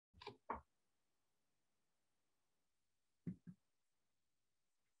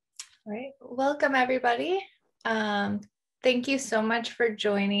All right, welcome everybody. Thank you so much for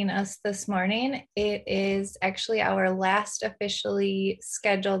joining us this morning. It is actually our last officially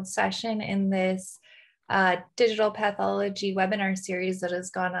scheduled session in this digital pathology webinar series that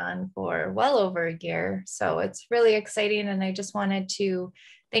has gone on for well over a year. So it's really exciting, and I just wanted to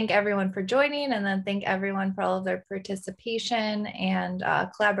thank everyone for joining, and then thank everyone for all of their participation and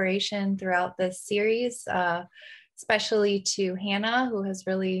collaboration throughout this series. Especially to Hannah, who has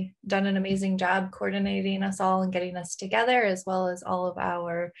really done an amazing job coordinating us all and getting us together, as well as all of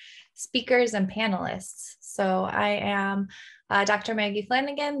our speakers and panelists. So I am Dr. Maggie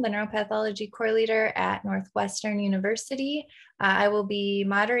Flanagan, the neuropathology core leader at Northwestern University. I will be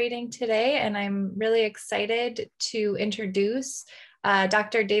moderating today, and I'm really excited to introduce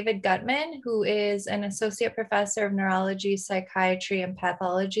Dr. David Gutman, who is an associate professor of neurology, psychiatry, and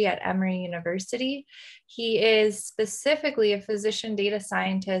pathology at Emory University. He is specifically a physician data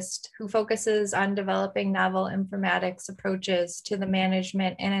scientist who focuses on developing novel informatics approaches to the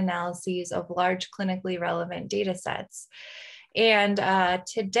management and analyses of large clinically relevant data sets. And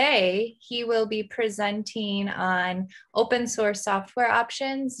today he will be presenting on open source software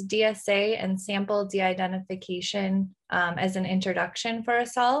options, DSA, and sample de-identification as an introduction for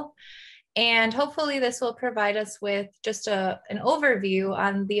us all. And hopefully this will provide us with just an overview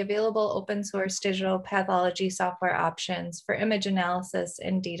on the available open source digital pathology software options for image analysis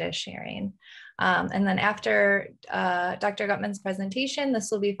and data sharing. And then after Dr. Gutman's presentation,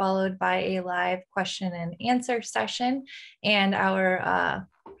 this will be followed by a live question and answer session. And our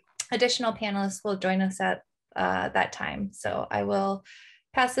additional panelists will join us at that time. So I will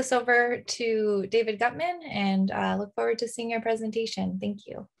pass this over to David Gutman and look forward to seeing your presentation. Thank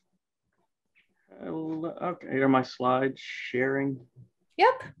you. Okay, are my slides sharing?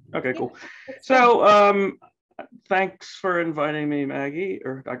 Yep. Okay, cool. So thanks for inviting me, Maggie,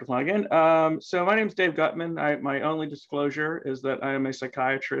 or Dr. Flanagan. So my name is Dave Gutman. My only disclosure is that I am a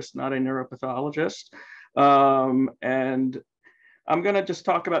psychiatrist, not a neuropathologist. And I'm going to just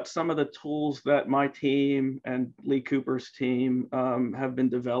talk about some of the tools that my team and Lee Cooper's team have been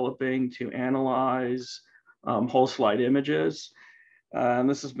developing to analyze whole slide images. And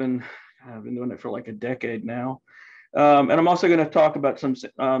this has been, I've been doing it for like a decade now. And I'm also going to talk about some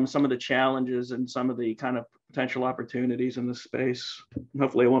of the challenges and some of the kind of potential opportunities in this space.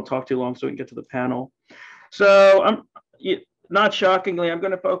 Hopefully I won't talk too long so we can get to the panel. So not shockingly, I'm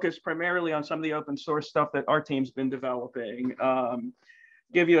going to focus primarily on some of the open source stuff that our team's been developing,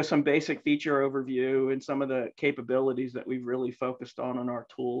 give you some basic feature overview and some of the capabilities that we've really focused on our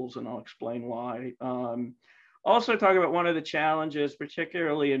tools, and I'll explain why. Also talk about one of the challenges,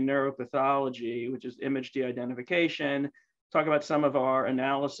 particularly in neuropathology, which is image de-identification, talk about some of our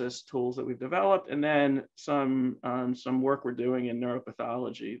analysis tools that we've developed, and then some work we're doing in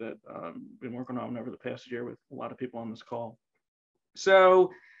neuropathology that we've been working on over the past year with a lot of people on this call. So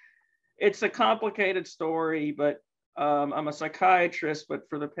it's a complicated story, but I'm a psychiatrist, but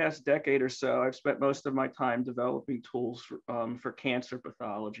for the past decade or so, I've spent most of my time developing tools for cancer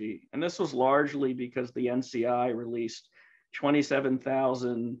pathology. And this was largely because the NCI released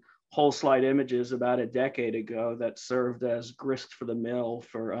 27,000 whole slide images about a decade ago that served as grist for the mill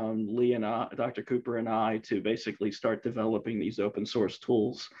for Lee and Dr. Cooper and I to basically start developing these open source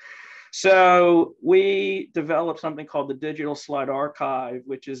tools. So we developed something called the Digital Slide Archive,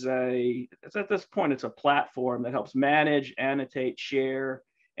 which is at this point, it's a platform that helps manage, annotate, share,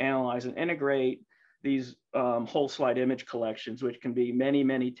 analyze, and integrate these whole slide image collections, which can be many,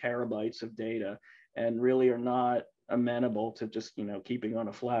 many terabytes of data and really are not amenable to just, keeping on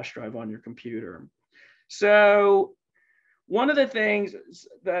a flash drive on your computer. So one of the things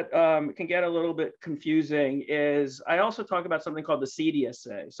that can get a little bit confusing is I also talk about something called the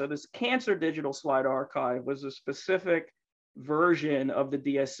CDSA. So this Cancer Digital Slide Archive was a specific version of the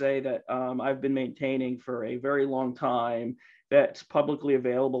DSA that I've been maintaining for a very long time, that's publicly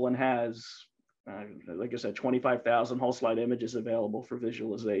available and has, like I said, 25,000 whole slide images available for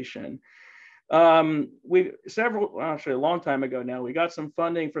visualization. Actually a long time ago now, we got some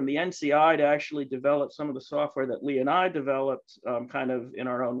funding from the NCI to actually develop some of the software that Lee and I developed kind of in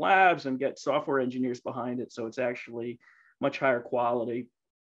our own labs and get software engineers behind it. So it's actually much higher quality.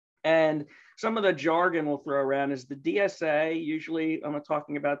 And some of the jargon we'll throw around is the DSA. Usually I'm not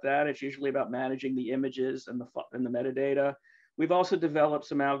talking about that. It's usually about managing the images and the metadata. We've also developed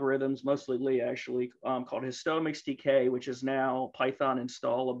some algorithms, mostly Lee actually, called Histomics TK, which is now Python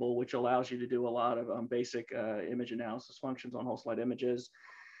installable, which allows you to do a lot of basic image analysis functions on whole slide images.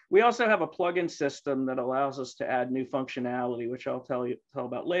 We also have a plugin system that allows us to add new functionality, which I'll tell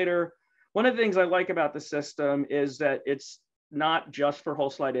about later. One of the things I like about the system is that it's not just for whole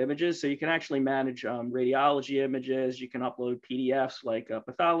slide images. So you can actually manage radiology images. You can upload PDFs like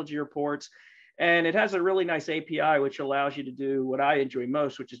pathology reports. And it has a really nice API, which allows you to do what I enjoy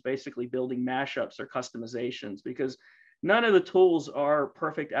most, which is basically building mashups or customizations, because none of the tools are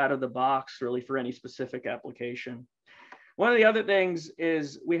perfect out of the box really for any specific application. One of the other things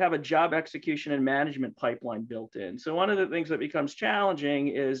is we have a job execution and management pipeline built in. So one of the things that becomes challenging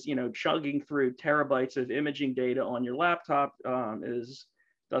is, chugging through terabytes of imaging data on your laptop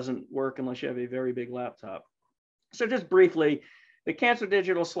doesn't work unless you have a very big laptop. So just briefly, the Cancer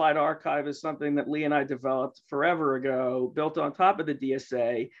Digital Slide Archive is something that Lee and I developed forever ago, built on top of the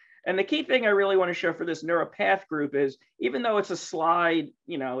DSA. And the key thing I really want to show for this neuropath group is, even though it's a slide,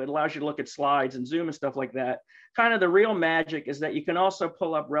 it allows you to look at slides and zoom and stuff like that, kind of the real magic is that you can also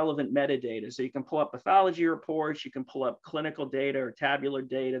pull up relevant metadata. So you can pull up pathology reports, you can pull up clinical data or tabular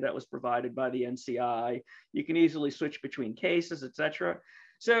data that was provided by the NCI. You can easily switch between cases, et cetera.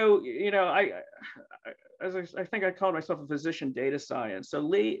 So, I think I called myself a physician data science. So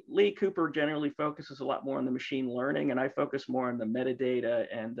Lee Cooper generally focuses a lot more on the machine learning, and I focus more on the metadata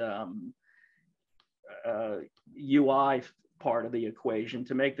and UI part of the equation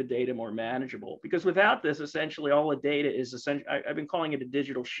to make the data more manageable. Because without this, essentially all the data is essentially, I've been calling it a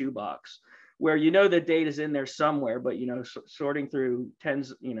digital shoebox, where the data is in there somewhere, but sorting through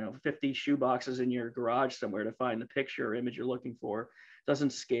 50 shoeboxes in your garage somewhere to find the picture or image you're looking for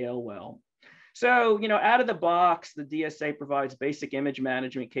doesn't scale well. So, out of the box, the DSA provides basic image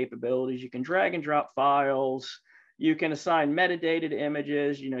management capabilities. You can drag and drop files. You can assign metadata to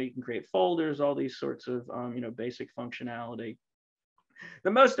images. You can create folders, all these sorts of, basic functionality. The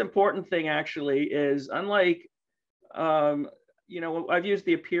most important thing actually is, unlike, I've used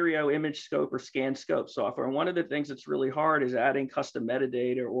the Apereo image scope or scan scope software. And one of the things that's really hard is adding custom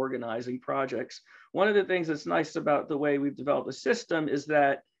metadata or organizing projects. One of the things that's nice about the way we've developed the system is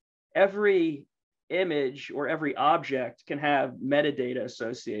that every image or every object can have metadata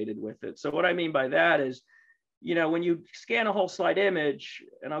associated with it. So what I mean by that is, when you scan a whole slide image,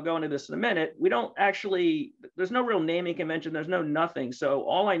 and I'll go into this in a minute, there's no real naming convention, there's no nothing. So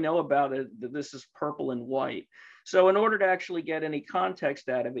all I know about it, that this is purple and white. So in order to actually get any context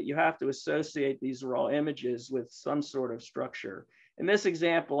out of it, you have to associate these raw images with some sort of structure. In this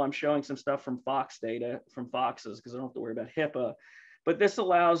example, I'm showing some stuff from Fox data, from Foxes, because I don't have to worry about HIPAA. But this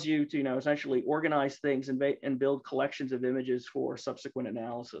allows you to, essentially organize things and build collections of images for subsequent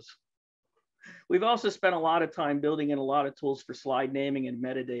analysis. We've also spent a lot of time building in a lot of tools for slide naming and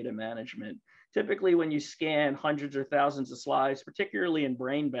metadata management. Typically, when you scan hundreds or thousands of slides, particularly in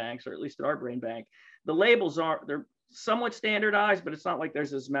brain banks, or at least in our brain bank, the labels they're somewhat standardized, but it's not like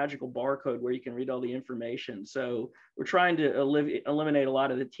there's this magical barcode where you can read all the information. So we're trying to eliminate a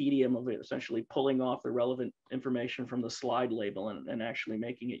lot of the tedium of it, essentially pulling off the relevant information from the slide label and actually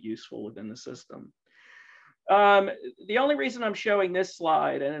making it useful within the system. The only reason I'm showing this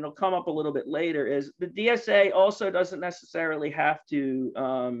slide, and it'll come up a little bit later, is the DSA also doesn't necessarily have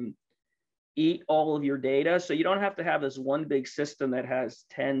to eat all of your data. So you don't have to have this one big system that has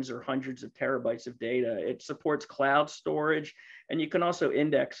tens or hundreds of terabytes of data. It supports cloud storage, and you can also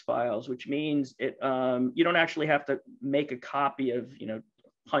index files, which means you don't actually have to make a copy of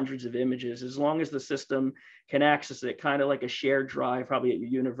hundreds of images. As long as the system can access it, kind of like a shared drive, probably at your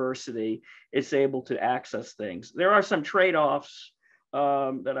university, it's able to access things. There are some trade-offs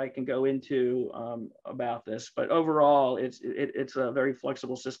that I can go into about this, but overall, it's a very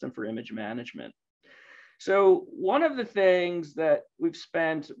flexible system for image management. So one of the things that we've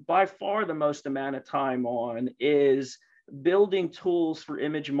spent by far the most amount of time on is building tools for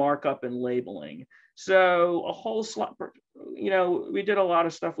image markup and labeling. So a whole slide, we did a lot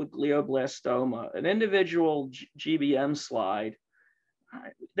of stuff with glioblastoma. An individual GBM slide,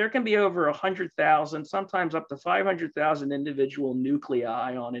 there can be over 100,000, sometimes up to 500,000 individual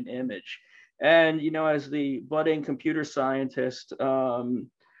nuclei on an image. And, as the budding computer scientist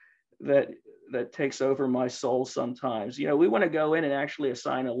that takes over my soul sometimes, we want to go in and actually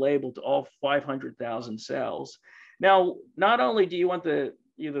assign a label to all 500,000 cells. Now, not only do you want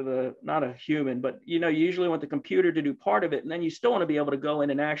not a human, but you usually want the computer to do part of it, and then you still want to be able to go in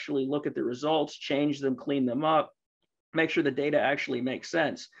and actually look at the results, change them, clean them up, make sure the data actually makes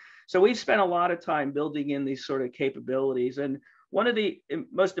sense. So we've spent a lot of time building in these sort of capabilities. And one of the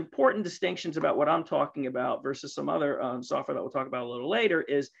most important distinctions about what I'm talking about versus some other software that we'll talk about a little later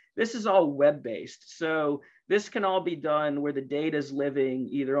is this is all web-based. So this can all be done where the data is living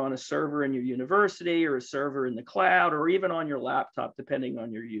either on a server in your university or a server in the cloud or even on your laptop, depending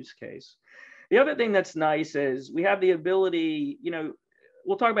on your use case. The other thing that's nice is we have the ability,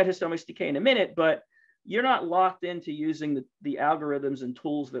 we'll talk about histomics decay in a minute, but you're not locked into using the algorithms and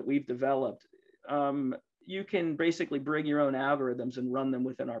tools that we've developed. You can basically bring your own algorithms and run them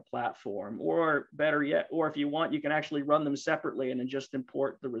within our platform, or better yet, or if you want, you can actually run them separately and then just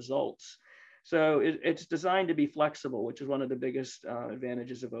import the results. So it's designed to be flexible, which is one of the biggest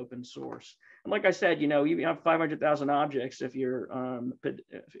advantages of open source. And like I said, you know, you have 500,000 objects. If if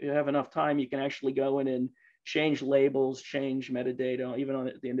you have enough time, you can actually go in and change labels, change metadata, even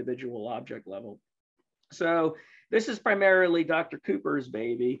on the individual object level. So this is primarily Dr. Cooper's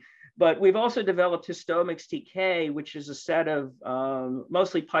baby, but we've also developed Histomics TK, which is a set of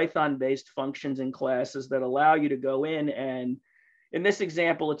mostly Python-based functions and classes that allow you to go in this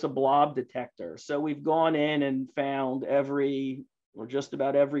example, it's a blob detector. So we've gone in and found or just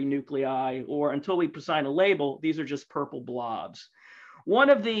about every nuclei, or until we assign a label, these are just purple blobs. One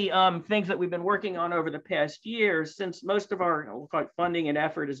of the things that we've been working on over the past year, since most of our funding and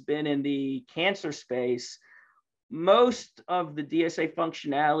effort has been in the cancer space, most of the DSA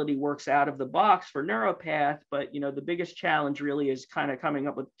functionality works out of the box for neuropath, but you know, the biggest challenge really is kind of coming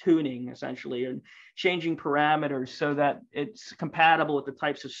up with tuning, essentially, and changing parameters so that it's compatible with the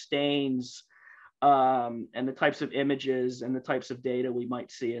types of stains and the types of images and the types of data we might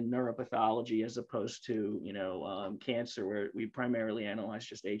see in neuropathology, as opposed to, you know, cancer, where we primarily analyze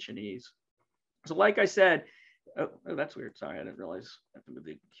just H&Es. So like I said, oh, that's weird. Sorry, I didn't realize I have to move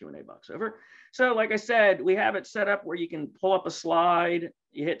the Q&A box over. So like I said, we have it set up where you can pull up a slide,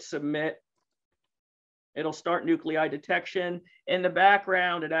 you hit submit, it'll start nuclei detection. In the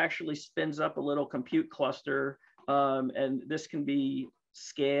background, it actually spins up a little compute cluster, and this can be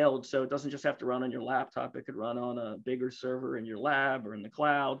scaled, so it doesn't just have to run on your laptop. It could run on a bigger server in your lab or in the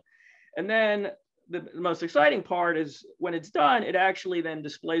cloud. And then the most exciting part is when it's done, it actually then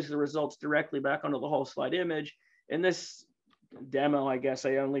displays the results directly back onto the whole slide image. In this demo, I guess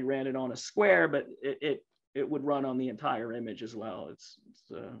I only ran it on a square, but it would run on the entire image as well. It's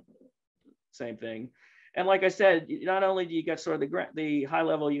the same thing. And like I said, not only do you get sort of the high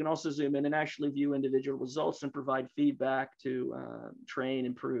level, you can also zoom in and actually view individual results and provide feedback to train,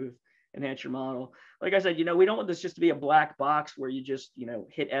 improve, enhance your model. Like I said, you know, we don't want this just to be a black box where you just, you know,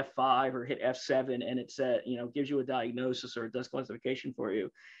 hit F5 or hit F7 and it said, you know, gives you a diagnosis or it does classification for you.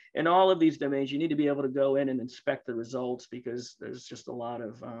 In all of these domains, you need to be able to go in and inspect the results because there's just a lot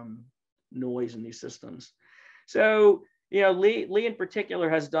of noise in these systems. So, you know, Lee in particular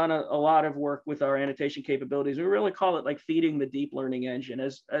has done a lot of work with our annotation capabilities. We really call it like feeding the deep learning engine.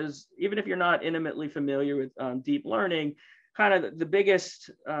 As even if you're not intimately familiar with deep learning, kind of the biggest,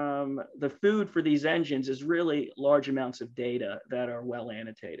 the food for these engines is really large amounts of data that are well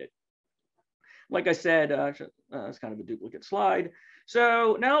annotated. Like I said, it's kind of a duplicate slide.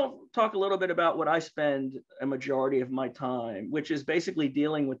 So now I'll talk a little bit about what I spend a majority of my time, which is basically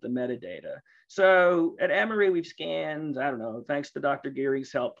dealing with the metadata. So at Emory, we've scanned, I don't know, thanks to Dr.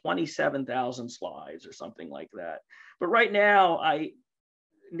 Gearing's help, 27,000 slides or something like that. But right now, I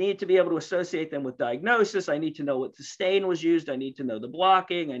need to be able to associate them with diagnosis. I need to know what the stain was used. I need to know the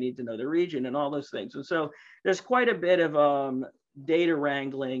blocking. I need to know the region and all those things. And so there's quite a bit of data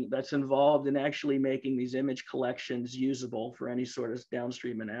wrangling that's involved in actually making these image collections usable for any sort of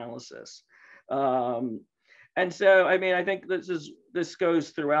downstream analysis. And so, I mean, I think this goes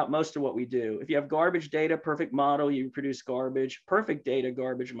throughout most of what we do. If you have garbage data, perfect model, you produce garbage, perfect data,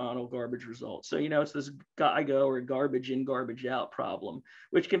 garbage model, garbage results. So, you know, it's this GIGO or garbage in, garbage out problem,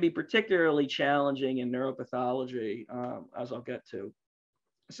 which can be particularly challenging in neuropathology, as I'll get to.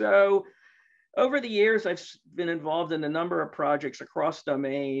 So over the years, I've been involved in a number of projects across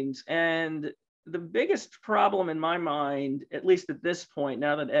domains, and the biggest problem in my mind, at least at this point,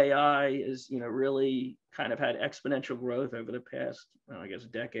 now that AI is, you know, really kind of had exponential growth over the past, well, I guess,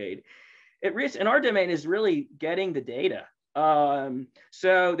 decade, in our domain is really getting the data.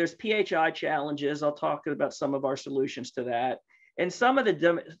 So there's PHI challenges. I'll talk about some of our solutions to that. And some of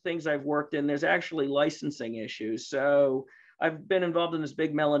the things I've worked in, there's actually licensing issues. So I've been involved in this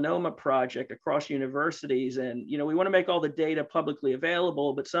big melanoma project across universities, and you know, we want to make all the data publicly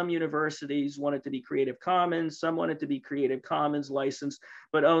available, but some universities want it to be Creative Commons, some want it to be Creative Commons licensed,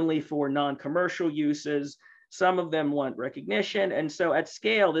 but only for non-commercial uses. Some of them want recognition, and so at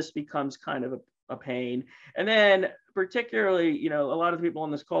scale, this becomes kind of a pain. And then particularly, you know, a lot of the people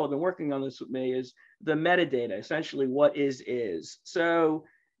on this call have been working on this with me, is the metadata, essentially what is. So,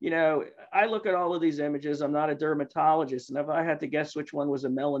 you know, I look at all of these images. I'm not a dermatologist, and if I had to guess which one was a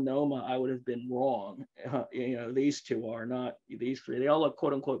melanoma, I would have been wrong. You know, these two are not these three. They all look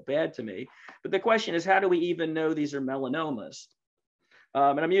quote unquote bad to me. But the question is, how do we even know these are melanomas?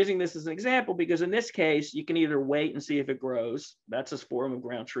 And I'm using this as an example because in this case, you can either wait and see if it grows. That's a form of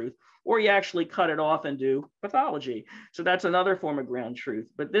ground truth, or you actually cut it off and do pathology. So that's another form of ground truth.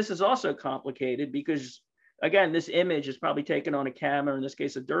 But this is also complicated because, again, this image is probably taken on a camera, in this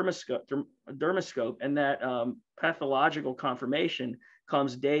case, a dermoscope, and that pathological confirmation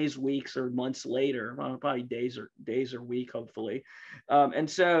comes days, weeks, or months later, well, probably days or week, hopefully. And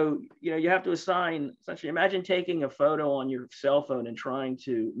so, you have to assign, essentially, imagine taking a photo on your cell phone and trying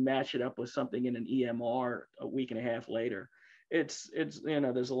to match it up with something in an EMR a week and a half later. It's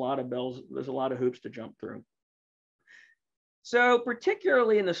there's a lot of bells, there's a lot of hoops to jump through. So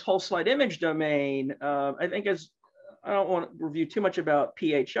particularly in this whole slide image domain, I think I don't want to review too much about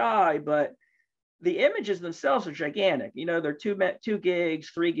PHI, but the images themselves are gigantic. They're 2 gigs,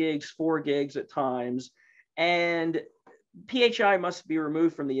 3 gigs, 4 gigs at times. And PHI must be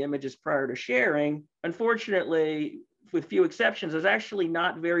removed from the images prior to sharing. Unfortunately, with few exceptions, there's actually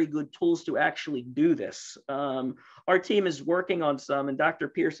not very good tools to actually do this. Our team is working on some, and Dr.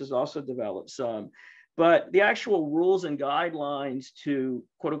 Pearce has also developed some. But the actual rules and guidelines to,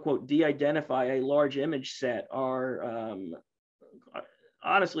 quote unquote, de-identify a large image set are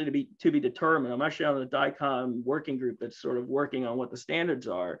honestly to be determined. I'm actually on the DICOM working group that's sort of working on what the standards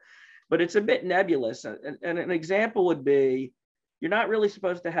are, but it's a bit nebulous. And an example would be, you're not really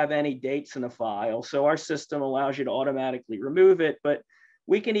supposed to have any dates in a file. So our system allows you to automatically remove it, but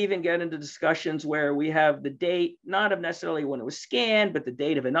we can even get into discussions where we have the date, not of necessarily when it was scanned, but the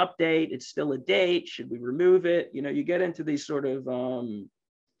date of an update. It's still a date. Should we remove it? You get into these sort of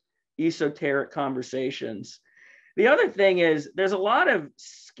esoteric conversations. The other thing is there's a lot of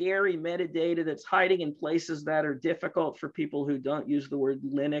scary metadata that's hiding in places that are difficult for people who don't use the word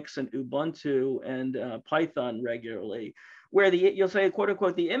Linux and Ubuntu and Python regularly, where you'll say, quote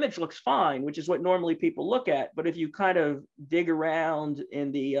unquote, the image looks fine, which is what normally people look at. But if you kind of dig around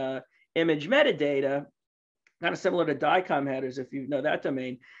in the image metadata, kind of similar to DICOM headers, if you know that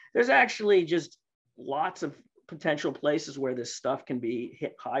domain, there's actually just lots of potential places where this stuff can be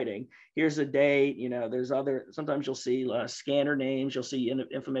hiding. Here's a date, there's sometimes you'll see scanner names, you'll see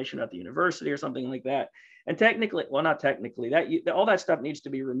information about the university or something like that. And technically, well, not technically, all that stuff needs to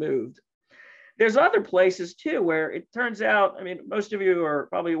be removed. There's other places too, where it turns out, most of you are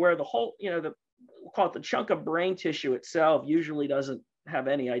probably aware the whole, we'll call it the chunk of brain tissue itself usually doesn't have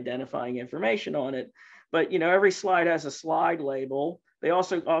any identifying information on it. But, every slide has a slide label. They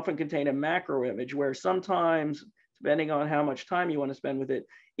also often contain a macro image where sometimes, depending on how much time you want to spend with it,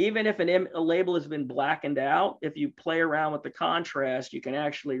 even if a label has been blackened out, if you play around with the contrast, you can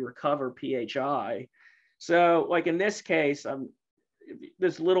actually recover PHI. So like in this case,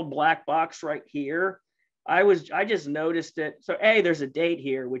 this little black box right here, I just noticed it. So there's a date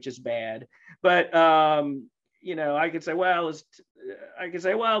here, which is bad. But I could say, well,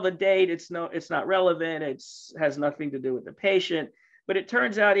 the date, it's not relevant. Has nothing to do with the patient. But it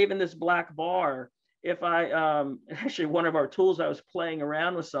turns out even this black bar, if actually one of our tools, I was playing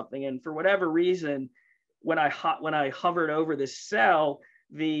around with something, and for whatever reason, when I hovered over this cell,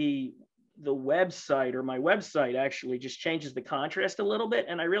 the website or my website actually just changes the contrast a little bit.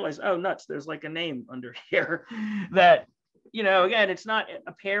 And I realized, oh, nuts, there's like a name under here that, again, it's not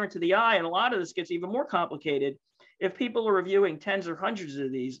apparent to the eye. And a lot of this gets even more complicated. If people are reviewing tens or hundreds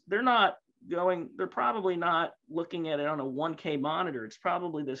of these, they're probably not looking at it on a 1K monitor. It's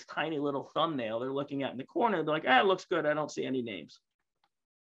probably this tiny little thumbnail they're looking at in the corner. They're like, it looks good. I don't see any names.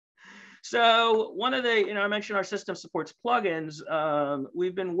 So one of the, I mentioned our system supports plugins.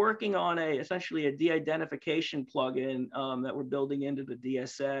 We've been working on essentially a de-identification plugin that we're building into the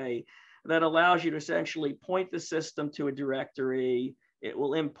DSA that allows you to essentially point the system to a directory. It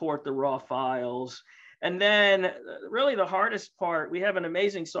will import the raw files. And then really the hardest part, we have an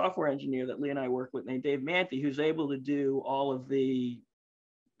amazing software engineer that Lee and I work with named Dave Manthe, who's able to do all of the,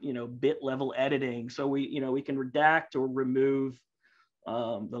 bit level editing. So we can redact or remove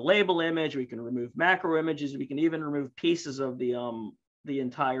the label image. We can remove macro images. We can even remove pieces of the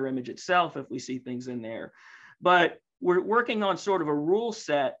entire image itself if we see things in there. But we're working on sort of a rule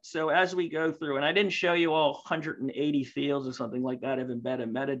set. So as we go through, and I didn't show you all 180 fields or something like that of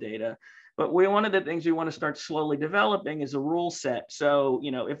embedded metadata, but one of the things we want to start slowly developing is a rule set. So,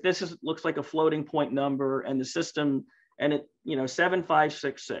 if this looks like a floating point number and the system, and it,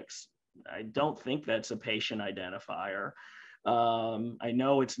 7566, I don't think that's a patient identifier. I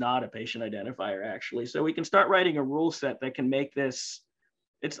know it's not a patient identifier actually. So we can start writing a rule set that can make this,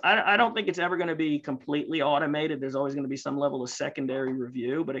 I don't think it's ever going to be completely automated. There's always going to be some level of secondary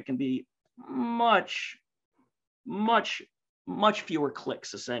review, but it can be much fewer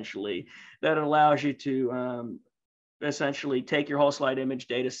clicks essentially that allows you to essentially take your whole slide image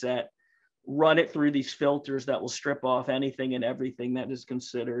data set, run it through these filters that will strip off anything and everything that is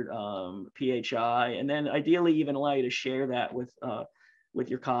considered PHI, and then ideally even allow you to share that with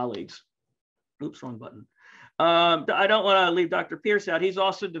your colleagues. Oops, wrong button. I don't want to leave Dr. Pearce out. He's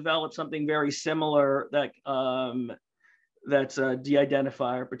also developed something very similar that that's a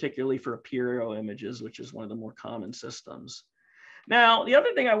de-identifier, particularly for Aperio images, which is one of the more common systems. Now, the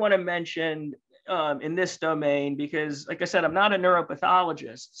other thing I want to mention in this domain, because like I said, I'm not a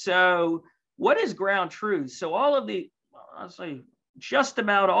neuropathologist. So what is ground truth? So all of the, I'll say just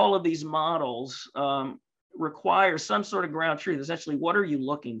about all of these models require some sort of ground truth. Essentially, what are you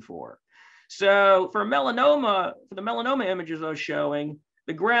looking for? So for melanoma, for the melanoma images I was showing,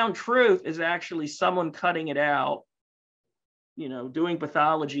 the ground truth is actually someone cutting it out, you know, doing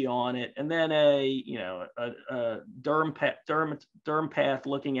pathology on it, and then a derm path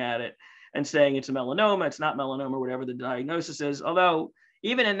looking at it and saying it's a melanoma, it's not melanoma, whatever the diagnosis is. Although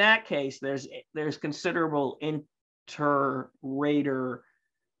even in that case, there's considerable inter-rater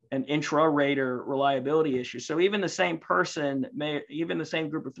and intra-rater reliability issues. So even the same person even the same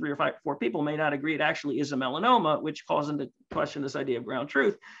group of 3 or 4 people may not agree it actually is a melanoma, which calls into question this idea of ground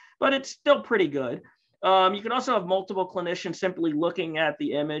truth, but it's still pretty good. You can also have multiple clinicians simply looking at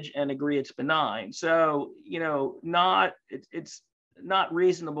the image and agree it's benign. So, you know, it's not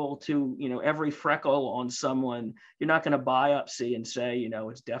reasonable to, you know, every freckle on someone, you're not going to biopsy and say, you know,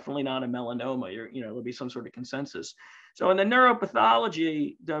 it's definitely not a melanoma. There'll be some sort of consensus. So in the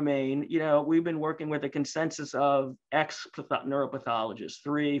neuropathology domain, you know, we've been working with a consensus of X neuropathologists,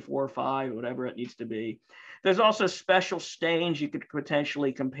 3, 4, 5, whatever it needs to be. There's also special stains you could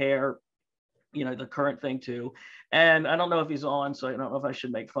potentially compare, you know, the current thing to. And I don't know if he's on, so I don't know if I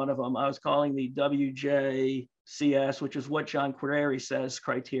should make fun of him. I was calling the WJCS, which is what John Query says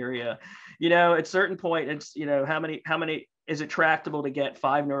criteria. You know, at a certain point, it's, you know, how many is it tractable to get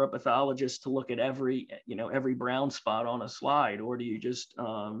 5 neuropathologists to look at every brown spot on a slide, or do you just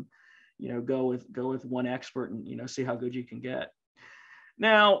go with one expert and, you know, see how good you can get?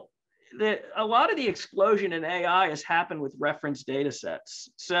 Now, a lot of the explosion in AI has happened with reference data sets.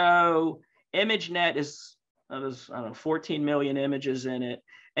 So ImageNet is, there's, I don't know, 14 million images in it.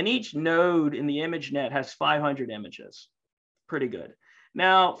 And each node in the ImageNet has 500 images. Pretty good.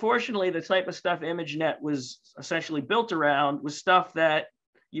 Now, fortunately, the type of stuff ImageNet was essentially built around was stuff that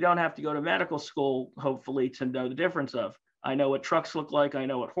you don't have to go to medical school, hopefully, to know the difference of. I know what trucks look like. I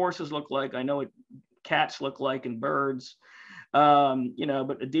know what horses look like. I know what cats look like and birds. You know,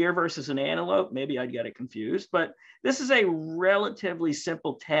 but a deer versus an antelope, maybe I'd get it confused. But this is a relatively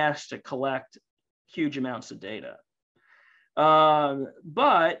simple task to collect huge amounts of data.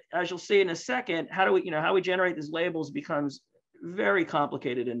 But as you'll see in a second, how we generate these labels becomes very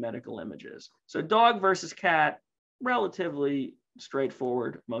complicated in medical images. So dog versus cat, relatively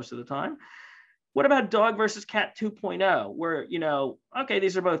straightforward most of the time. What about dog versus cat 2.0, where, you know, okay,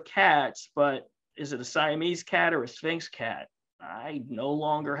 these are both cats, but is it a Siamese cat or a Sphinx cat? I no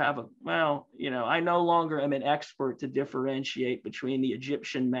longer am an expert to differentiate between the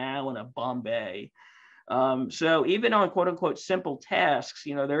Egyptian Mao and a Bombay. So even on quote unquote simple tasks,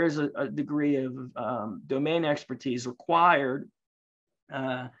 you know, there is a degree of domain expertise required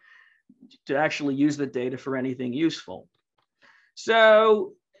to actually use the data for anything useful.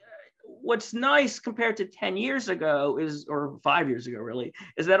 So what's nice compared to 10 years ago or 5 years ago really,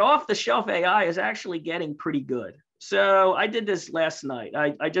 is that off-the-shelf AI is actually getting pretty good. So I did this last night.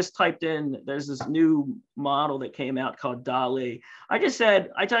 I just typed in, there's this new model that came out called DALL-E. I just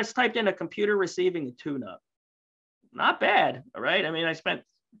typed in a computer receiving a tune-up. Not bad, all right? I mean, I spent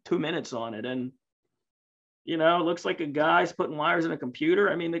 2 minutes on it, and, you know, it looks like a guy's putting wires in a computer.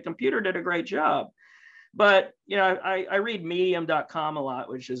 I mean, the computer did a great job. But, you know, I read medium.com a lot,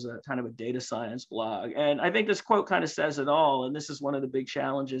 which is a kind of a data science blog. And I think this quote kind of says it all. And this is one of the big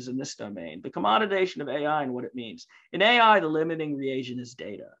challenges in this domain, the commoditization of AI and what it means. In AI, the limiting reagent is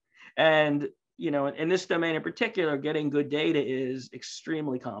data. And, you know, in this domain in particular, getting good data is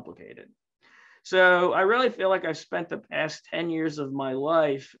extremely complicated. So I really feel like I've spent the past 10 years of my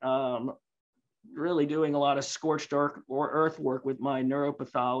life really doing a lot of scorched earth work with my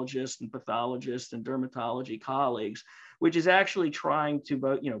neuropathologist and pathologist and dermatology colleagues, which is actually trying to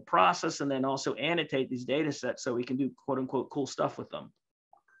both, you know, process and then also annotate these data sets so we can do quote unquote cool stuff with them.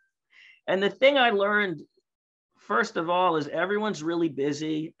 And the thing I learned first of all, is everyone's really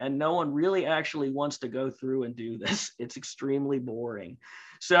busy and no one really actually wants to go through and do this. It's extremely boring.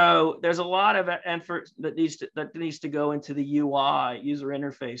 So there's a lot of effort that needs to go into the UI, user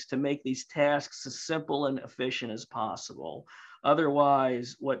interface, to make these tasks as simple and efficient as possible.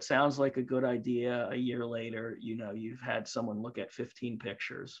 Otherwise, what sounds like a good idea a year later, you've had someone look at 15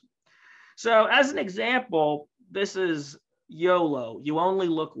 pictures. So as an example, this is YOLO, you only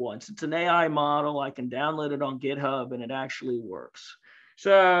look once. It's an AI model. I can download it on GitHub and it actually works.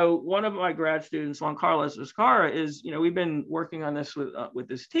 So one of my grad students, Juan Carlos Vizcarra, is, we've been working on this with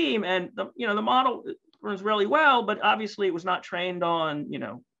this team, and the model runs really well, but obviously it was not trained on,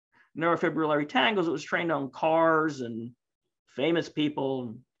 neurofibrillary tangles. It was trained on cars and famous people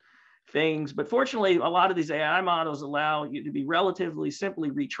and things. But fortunately, a lot of these AI models allow you to be relatively simply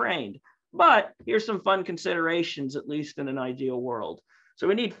retrained. But here's some fun considerations, at least in an ideal world. So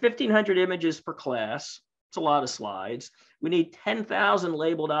we need 1,500 images per class. It's a lot of slides. We need 10,000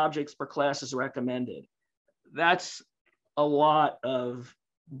 labeled objects per class as recommended. That's a lot of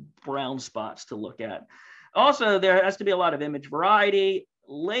brown spots to look at. Also, there has to be a lot of image variety,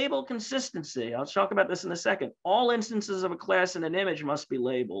 label consistency. I'll talk about this in a second. All instances of a class in an image must be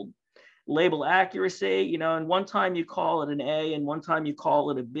labeled. Label accuracy, and one time you call it an A and one time you call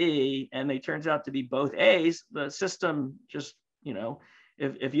it a B, and they turns out to be both A's, the system just,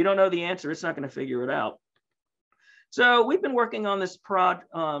 if you don't know the answer, it's not going to figure it out. So we've been working on this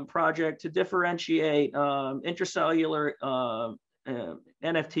project to differentiate intracellular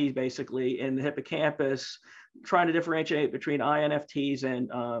NFTs, basically, in the hippocampus, trying to differentiate between INFTs and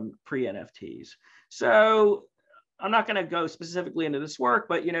pre-NFTs. So I'm not going to go specifically into this work,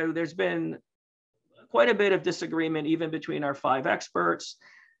 but there's been quite a bit of disagreement even between our 5 experts.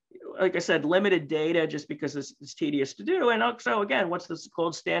 Like I said, limited data just because it's tedious to do. And also, again, what's the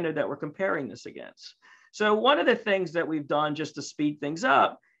gold standard that we're comparing this against? So one of the things that we've done just to speed things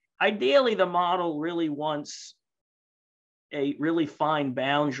up, ideally the model really wants a really fine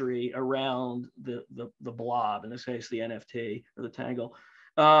boundary around the blob, in this case, the NFT or the tangle.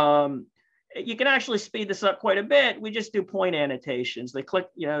 You can actually speed this up quite a bit. We just do point annotations. They click,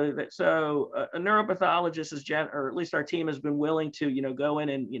 so a neuropathologist is, or at least our team has been willing to, go in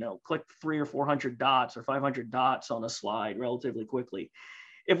and, click 300 or 400 dots or 500 dots on a slide relatively quickly.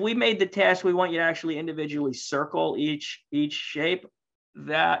 If we made the task, we want you to actually individually circle each shape,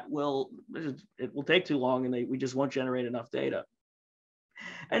 it will take too long, and we just won't generate enough data.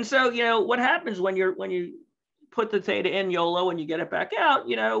 And so, what happens when you put the data in YOLO and you get it back out,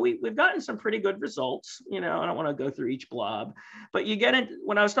 we've gotten some pretty good results. I don't want to go through each blob, but you get it.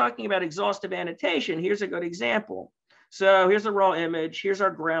 When I was talking about exhaustive annotation, here's a good example. So here's a raw image. Here's our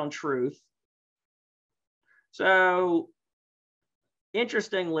ground truth. So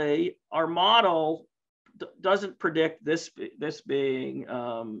interestingly, our model doesn't predict this being,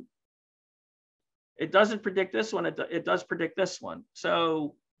 it doesn't predict this one. It does predict this one.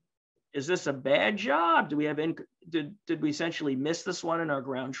 So is this a bad job? Do we have did we essentially miss this one in our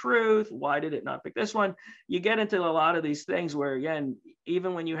ground truth? Why did it not pick this one? You get into a lot of these things where, again,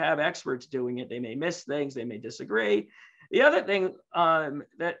 even when you have experts doing it, they may miss things, they may disagree. The other thing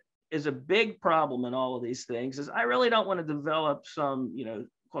that is a big problem in all of these things is I really don't want to develop some,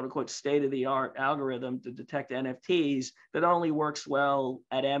 quote unquote, state-of-the-art algorithm to detect NFTs that only works well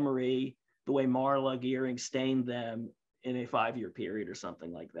at Emory, the way Marla Gearing stained them in a 5-year period or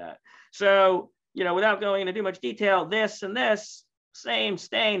something like that. So, without going into too much detail, this and this, same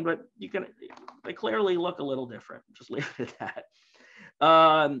stain, but they clearly look a little different. Just leave it at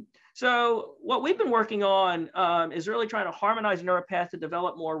that. So what we've been working on is really trying to harmonize NeuroPath to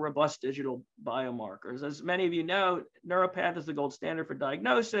develop more robust digital biomarkers. As many of you know, NeuroPath is the gold standard for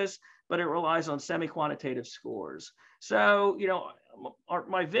diagnosis, but it relies on semi-quantitative scores. So,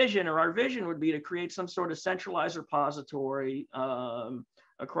 our vision would be to create some sort of centralized repository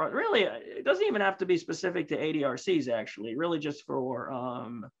across, really, it doesn't even have to be specific to ADRCs, actually, really just for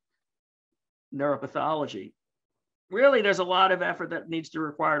neuropathology. Really, there's a lot of effort that needs to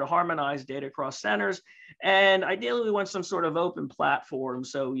require to harmonize data across centers. And ideally, we want some sort of open platform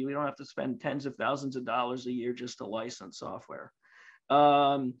so we don't have to spend tens of thousands of dollars a year just to license software.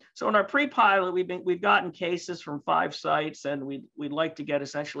 So in our pre-pilot, we've gotten cases from 5 sites, and we'd like to get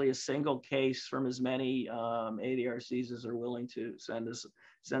essentially a single case from as many ADRCs as are willing to send us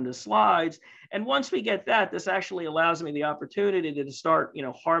slides. And once we get that, this actually allows me the opportunity to start,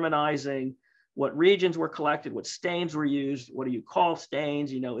 harmonizing what regions were collected, what stains were used, what do you call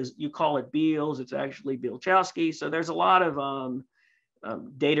stains? You call it Beals, it's actually Bielchowski. So there's a lot of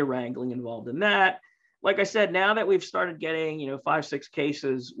data wrangling involved in that. like I said, now that we've started getting, 5, 6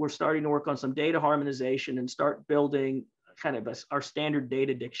 cases, we're starting to work on some data harmonization and start building kind of our standard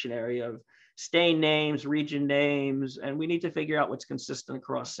data dictionary of stain names, region names, and we need to figure out what's consistent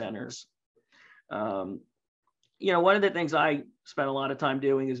across centers. One of the things I spent a lot of time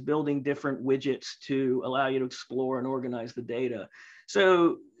doing is building different widgets to allow you to explore and organize the data.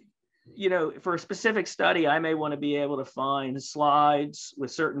 So, for a specific study, I may want to be able to find slides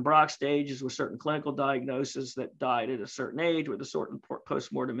with certain Brock stages, with certain clinical diagnoses that died at a certain age with a certain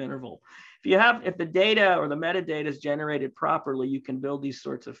postmortem interval. If the data or the metadata is generated properly, you can build these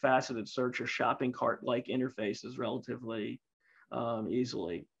sorts of faceted search or shopping cart-like interfaces relatively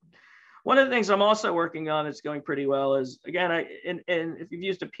easily. One of the things I'm also working on that's going pretty well is, again, if you've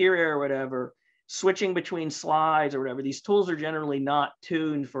used a peer error or whatever, switching between slides or whatever, these tools are generally not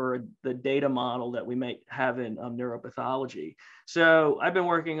tuned for the data model that we might have in neuropathology. So I've been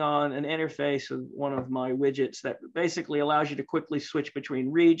working on an interface with one of my widgets that basically allows you to quickly switch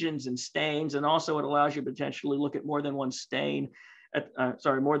between regions and stains. And also it allows you to potentially look at more than one stain,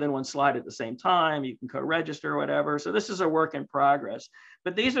 more than one slide at the same time. You can co-register or whatever. So this is a work in progress.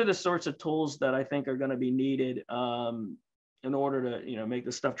 But these are the sorts of tools that I think are going to be needed in order to make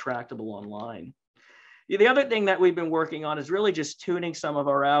this stuff tractable online. The other thing that we've been working on is really just tuning some of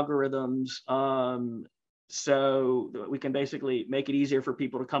our algorithms so that we can basically make it easier for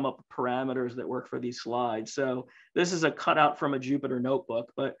people to come up with parameters that work for these slides. So this is a cutout from a Jupyter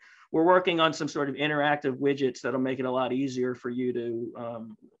notebook, but we're working on some sort of interactive widgets that'll make it a lot easier for you to,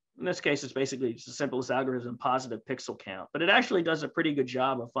 in this case, it's basically just the simplest algorithm, positive pixel count, but it actually does a pretty good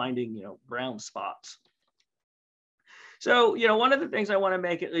job of finding, brown spots. So, one of the things I want to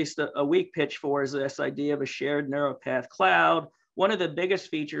make at least a weak pitch for is this idea of a shared neuropath cloud. One of the biggest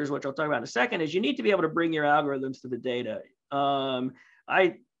features, which I'll talk about in a second, is you need to be able to bring your algorithms to the data.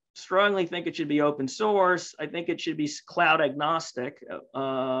 I strongly think it should be open source. I think it should be cloud agnostic.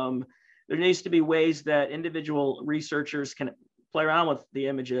 There needs to be ways that individual researchers can play around with the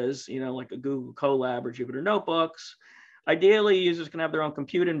images, like a Google Colab or Jupyter Notebooks. Ideally, users can have their own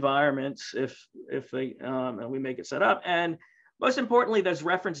compute environments if they and we make it set up. And most importantly, there's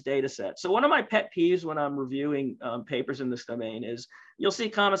reference data sets. So one of my pet peeves when I'm reviewing papers in this domain is you'll see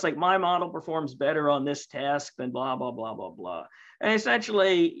comments like, my model performs better on this task than blah, blah, blah, blah, blah. And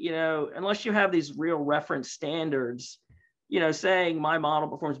essentially, unless you have these real reference standards, saying my model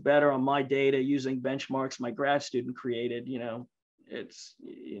performs better on my data using benchmarks my grad student created, it's,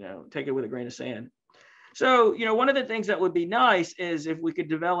 take it with a grain of sand. So, one of the things that would be nice is if we could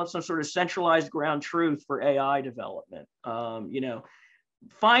develop some sort of centralized ground truth for AI development.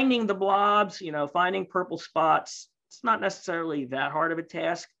 Finding the blobs, finding purple spots, it's not necessarily that hard of a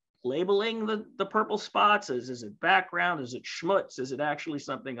task. Labeling the purple spots, is it background, is it schmutz, is it actually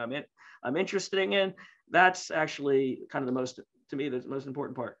something I'm interested in? That's actually kind of to me, the most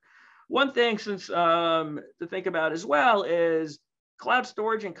important part. One thing to think about as well is cloud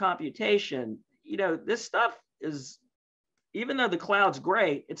storage and computation. This stuff is, even though the cloud's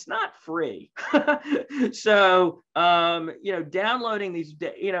great, it's not free. So, downloading these,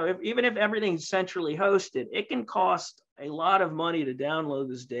 even if everything's centrally hosted, it can cost a lot of money to download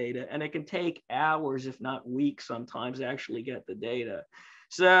this data, and it can take hours, if not weeks, sometimes to actually get the data.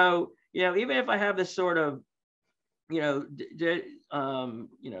 So, even if I have this sort of,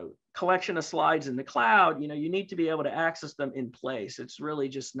 collection of slides in the cloud, you need to be able to access them in place. It's really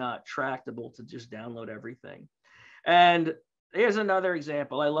just not tractable to just download everything. And here's another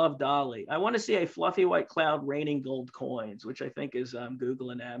example. I love Dolly. I want to see a fluffy white cloud raining gold coins, which I think is Google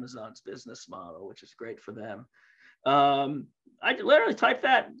and Amazon's business model, which is great for them. I literally typed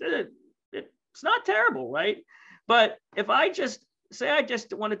that. It's not terrible, right? But if I just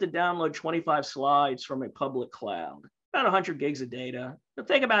wanted to download 25 slides from a public cloud, about 100 gigs of data. It'll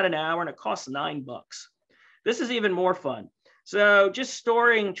take about an hour and it costs $9. This is even more fun. So just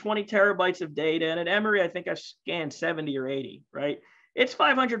storing 20 terabytes of data, and at Emory, I think I've scanned 70 or 80, right? It's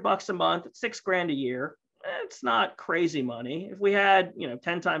 $500 a month, it's $6 grand a year. It's not crazy money. If we had,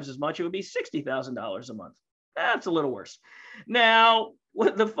 10 times as much, it would be $60,000 a month. That's a little worse. Now,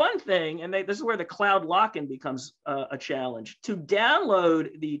 the fun thing, and this is where the cloud lock-in becomes a challenge, to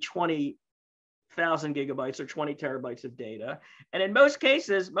download the 20,000 gigabytes or 20 terabytes of data. And in most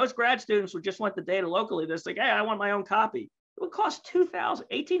cases, most grad students would just want the data locally. They're like, hey, I want my own copy. It would cost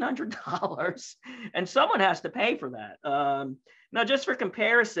 $1,800, and someone has to pay for that. Now, just for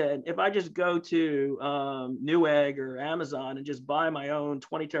comparison, if I just go to Newegg or Amazon and just buy my own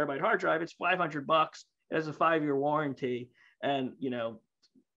 20 terabyte hard drive, it's $500. It has a 5-year warranty, and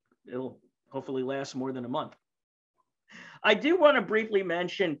it'll hopefully last more than a month. I do want to briefly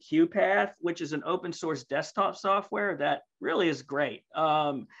mention QPath, which is an open source desktop software that really is great.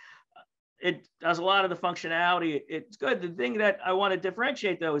 It does a lot of the functionality. It's good. The thing that I want to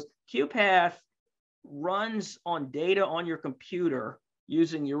differentiate though is QPath runs on data on your computer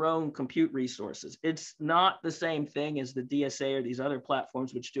using your own compute resources. It's not the same thing as the DSA or these other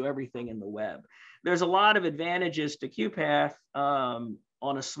platforms which do everything in the web. There's a lot of advantages to QPath on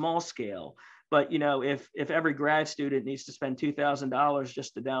a small scale, but if every grad student needs to spend $2,000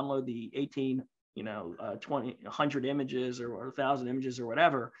 just to download the 18, 20, 100 images or 1,000 images or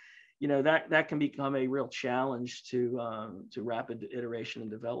whatever, that can become a real challenge to rapid iteration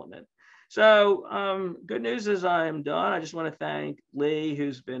and development. So good news is I am done. I just want to thank Lee,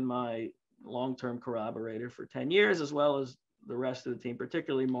 who's been my long-term corroborator for 10 years, as well as the rest of the team,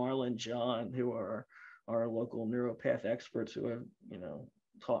 particularly Marla and John, who are our local neuropath experts who have,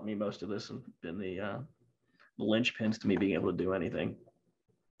 taught me most of this and been the linchpins to me being able to do anything.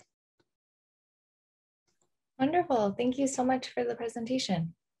 Wonderful. Thank you so much for the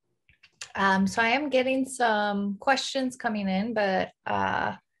presentation. So I am getting some questions coming in, but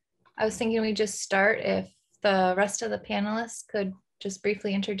I was thinking we just start if the rest of the panelists could just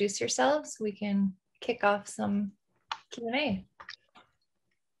briefly introduce yourselves. We can kick off some Q&A.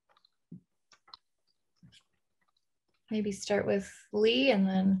 Maybe start with Lee and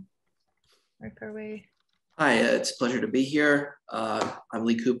then work our way. Hi, it's a pleasure to be here. I'm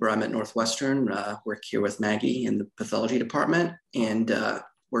Lee Cooper. I'm at Northwestern, work here with Maggie in the pathology department, and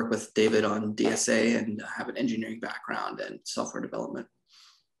work with David on DSA, and have an engineering background and software development.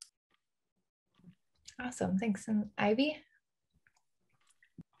 Awesome, thanks. And Aivi?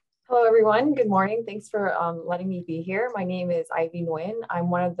 Hello, everyone. Good morning. Thanks for letting me be here. My name is Aivi Nguyen. I'm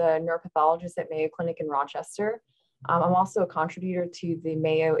one of the neuropathologists at Mayo Clinic in Rochester. I'm also a contributor to the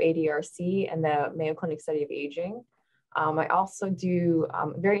Mayo ADRC and the Mayo Clinic Study of Aging. I also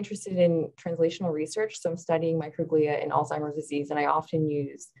I'm very interested in translational research, so I'm studying microglia in Alzheimer's disease, and I often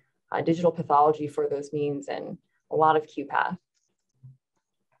use digital pathology for those means and a lot of QPath.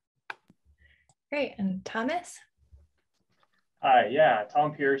 Great, and Thomas? Hi, yeah,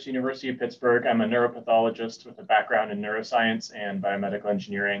 Tom Pearce, University of Pittsburgh. I'm a neuropathologist with a background in neuroscience and biomedical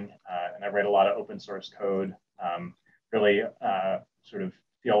engineering, and I write a lot of open source code. Really sort of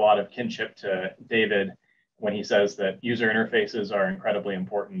feel a lot of kinship to David when he says that user interfaces are incredibly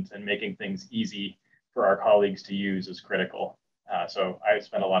important and making things easy for our colleagues to use is critical. So I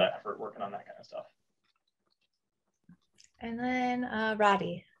spend a lot of effort working on that kind of stuff. And then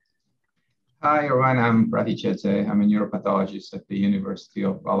Rati. Hi, everyone. I'm Rati Chkheidze. I'm a neuropathologist at the University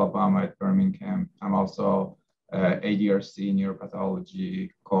of Alabama at Birmingham. I'm also ADRC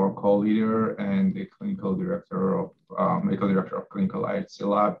neuropathology core co-leader and the clinical director of medical director of clinical IHC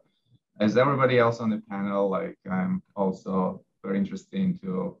lab. As everybody else on the panel, I'm also very interested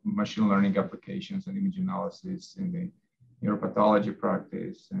into machine learning applications and image analysis in the neuropathology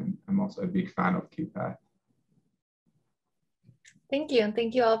practice, and I'm also a big fan of QPath. Thank you, and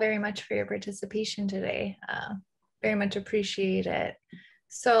thank you all very much for your participation today. Very much appreciate it.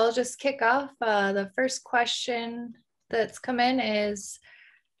 So I'll just kick off. The first question that's come in is,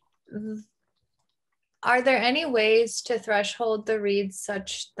 are there any ways to threshold the reads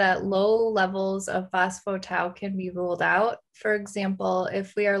such that low levels of phospho-tau can be ruled out? For example,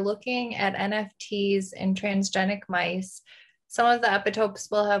 if we are looking at NFTs in transgenic mice, some of the epitopes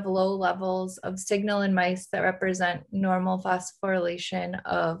will have low levels of signal in mice that represent normal phosphorylation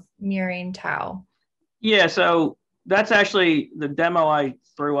of murine tau. Yeah, so that's actually the demo I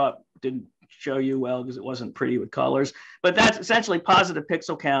threw up. Didn't show you well because it wasn't pretty with colors, but that's essentially positive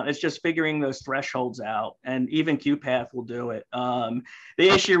pixel count. It's just figuring those thresholds out, and even QPath will do it. The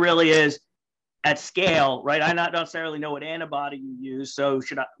issue really is at scale, right? I not necessarily know what antibody you use, so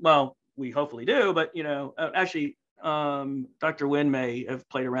should I? Well, we hopefully do, but actually, Dr. Nguyen may have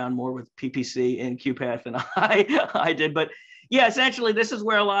played around more with PPC and QPath than I did, but yeah, essentially this is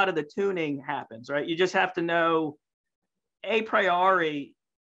where a lot of the tuning happens, right? You just have to know a priori,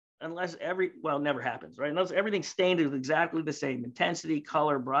 unless never happens, right? Unless everything's stained with exactly the same intensity,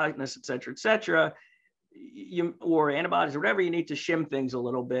 color, brightness, et cetera, or antibodies or whatever, you need to shim things a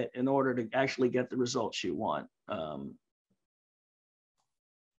little bit in order to actually get the results you want.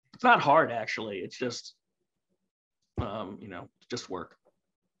 It's not hard, actually. It's just, just work.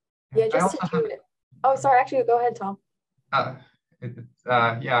 Yeah, just to do it. Oh, sorry, actually, go ahead, Tom.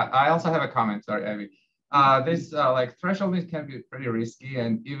 Yeah, I also have a comment, sorry, Aivi. This thresholding can be pretty risky,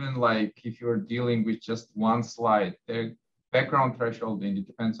 and even if you're dealing with just one slide, the background thresholding, it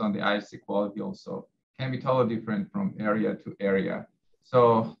depends on the IHC quality also, can be totally different from area to area.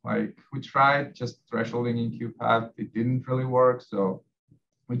 So like we tried just thresholding in QPath, it didn't really work. So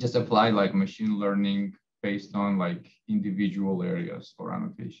we just applied like machine learning based on like individual areas for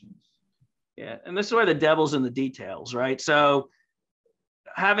annotations. Yeah, and this is where the devil's in the details, right? So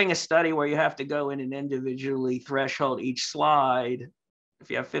having a study where you have to go in and individually threshold each slide, if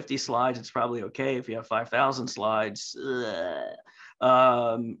you have 50 slides, it's probably okay. If you have 5,000 slides,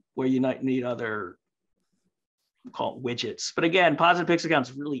 where you might need other, call it widgets. But again, positive pixel count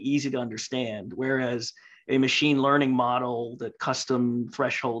is really easy to understand, whereas a machine learning model that custom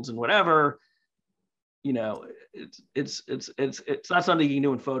thresholds and whatever, you know, it's not something you can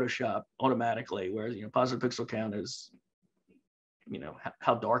do in Photoshop automatically, whereas, you know, positive pixel count is, you know,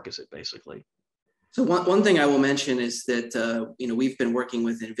 how dark is it basically? So one thing I will mention is that, you know, we've been working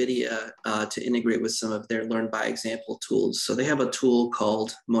with NVIDIA to integrate with some of their learn by example tools. So they have a tool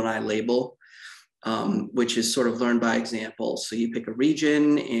called Monai Label, which is sort of learn by example. So you pick a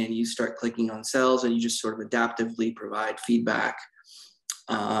region and you start clicking on cells and you just sort of adaptively provide feedback.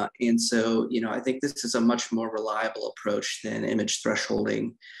 And so, you know, I think this is a much more reliable approach than image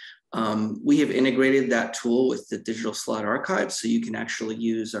thresholding. We have integrated that tool with the digital slide archive, so you can actually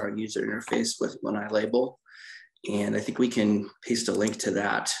use our user interface with Monai Label. And I think we can paste a link to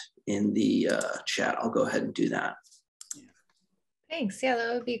that in the chat. I'll go ahead and do that. Thanks. Yeah,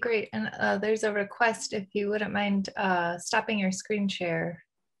 that would be great. And there's a request if you wouldn't mind stopping your screen share.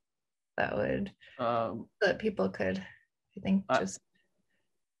 That would, so that people could, I think, just.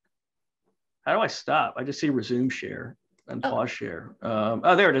 How do I stop? I just see resume share and pause share.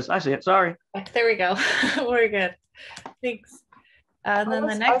 Oh, there it is. I see it. Sorry. There we go. We're good. Thanks. And then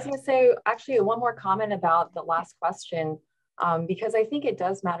the next. I was going to say, actually, one more comment about the last question, because I think it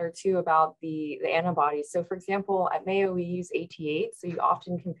does matter too about the antibodies. So for example, at Mayo, we use AT8, so you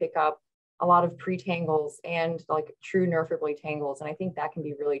often can pick up a lot of pre-tangles and like true nerve fibrillary tangles. And I think that can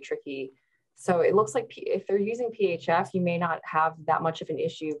be really tricky. So it looks like if they're using PHF, you may not have that much of an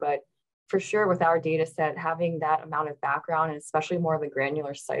issue, but for sure, with our data set, having that amount of background, and especially more of the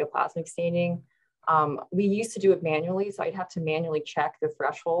granular cytoplasmic staining, we used to do it manually, so I'd have to manually check the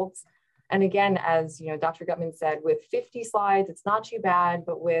thresholds. And again, as you know, Dr. Gutman said, with 50 slides, it's not too bad,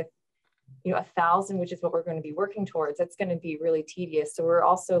 but with 1,000, which is what we're going to be working towards, that's going to be really tedious. So we're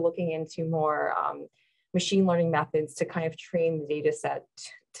also looking into more machine learning methods to kind of train the data set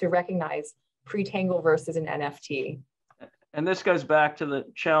to recognize pre-tangle versus an NFT. And this goes back to the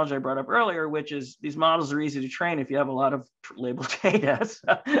challenge I brought up earlier, which is these models are easy to train if you have a lot of labeled data.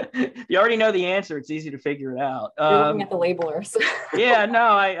 So if you already know the answer, it's easy to figure it out. You're looking at the labelers. Yeah,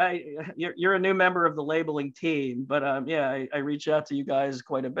 no, you're a new member of the labeling team, but yeah, I reach out to you guys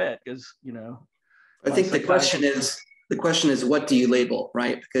quite a bit because, you know. I think the question is, what do you label,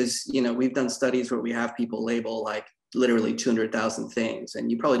 right? Because, you know, we've done studies where we have people label like literally 200,000 things, and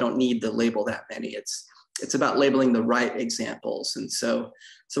you probably don't need to label that many. It's about labeling the right examples. And so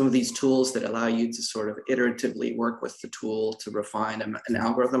some of these tools that allow you to sort of iteratively work with the tool to refine an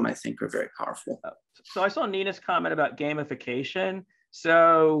algorithm, I think are very powerful. So I saw Nina's comment about gamification.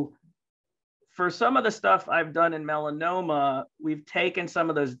 So for some of the stuff I've done in melanoma, we've taken some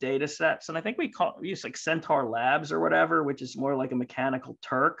of those data sets, and I think we use like Centaur Labs or whatever, which is more like a mechanical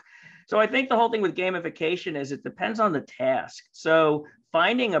Turk. So I think the whole thing with gamification is it depends on the task. So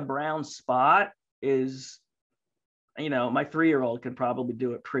finding a brown spot is, you know, my 3-year-old can probably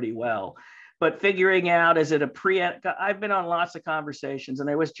do it pretty well. But figuring out, is it I've been on lots of conversations, and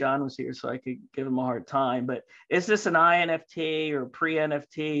I wish John was here so I could give him a hard time, but is this an INFT or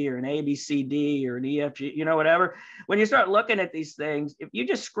pre-NFT or an ABCD or an EFG, you know, whatever? When you start looking at these things, if you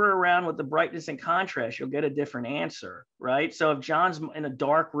just screw around with the brightness and contrast, you'll get a different answer, right? So if John's in a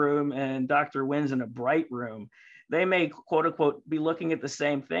dark room and Dr. Nguyen's in a bright room, they may, quote unquote, be looking at the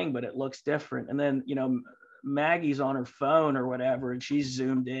same thing, but it looks different. And then, you know, Maggie's on her phone or whatever, and she's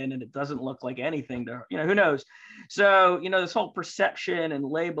zoomed in and it doesn't look like anything to her, you know, who knows? So, you know, this whole perception and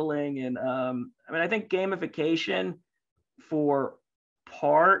labeling and, I mean, I think gamification for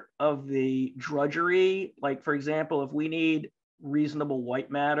part of the drudgery, like for example, if we need reasonable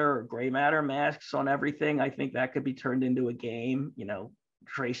white matter or gray matter masks on everything, I think that could be turned into a game, you know,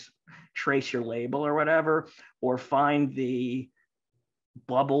 trace your label or whatever, or find the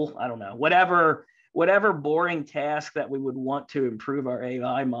bubble, I don't know, whatever boring task that we would want to improve our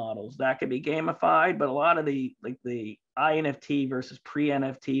AI models, that could be gamified. But a lot of the like the INFT versus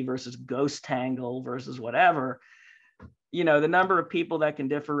pre-NFT versus ghost tangle versus whatever, you know, the number of people that can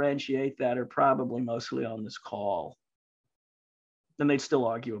differentiate that are probably mostly on this call. Then they'd still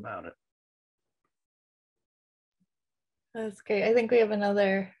argue about it. That's great. I think we have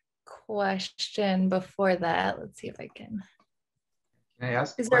another question before that. Let's see if I can. Can I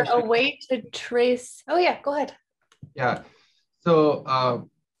ask Is there a way to trace? Oh yeah, go ahead. Yeah. So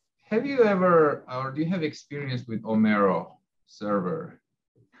have you ever, or do you have experience with Omero server?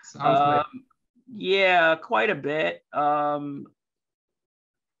 Sounds like yeah, quite a bit.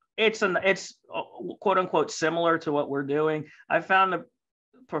 It's quote unquote similar to what we're doing. I found the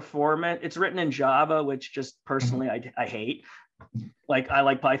performance, it's written in Java, which just personally I hate. Like I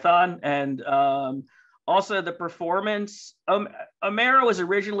like Python, and also the performance. Omero was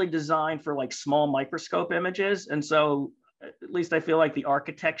originally designed for like small microscope images, and so at least I feel like the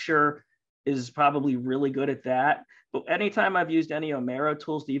architecture is probably really good at that. But anytime I've used any Omero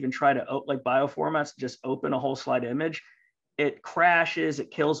tools to even try to like bioformats, just open a whole slide image, it crashes, it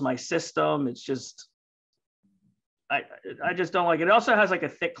kills my system. It's just, I just don't like it. It also has like a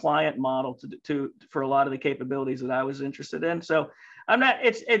thick client model for a lot of the capabilities that I was interested in. So I'm not,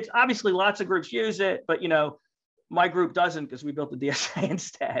 it's obviously lots of groups use it, but you know, my group doesn't because we built the DSA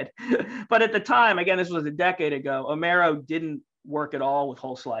instead. But at the time, again, this was a decade ago, Omero didn't work at all with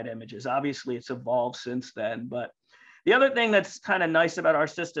whole slide images. Obviously it's evolved since then, but the other thing that's kind of nice about our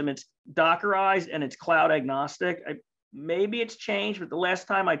system, it's Dockerized and it's cloud agnostic. Maybe it's changed, but the last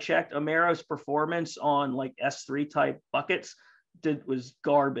time I checked, Omero's performance on like S3 type buckets was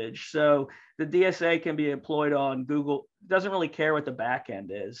garbage. So the DSA can be employed on Google, doesn't really care what the backend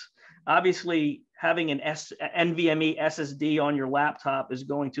is. Obviously, having an NVMe SSD on your laptop is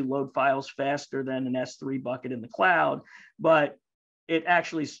going to load files faster than an S3 bucket in the cloud, but it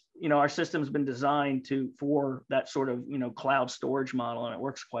actually, you know, our system's been designed for that sort of, you know, cloud storage model, and it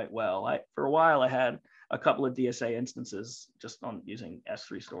works quite well. For a while, I had a couple of DSA instances just on using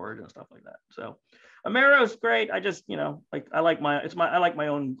S3 storage and stuff like that. So Omero is great. I just, you know, like I like my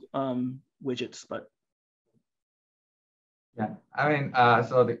own widgets, but. Yeah, I mean,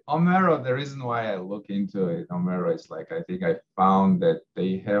 so the Omero, the reason why I look into it, Omero is like, I think I found that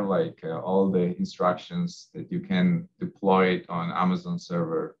they have like all the instructions that you can deploy it on Amazon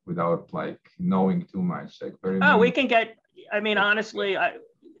server without like knowing too much. Like we can get, I mean, honestly,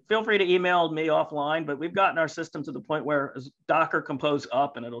 feel free to email me offline, but we've gotten our system to the point where Docker compose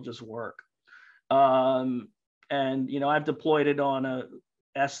up and it'll just work. And, you know, I've deployed it on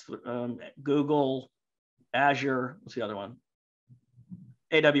Google, Azure, what's the other one?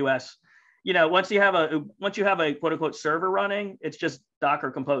 AWS. You know, once you have a quote unquote server running, it's just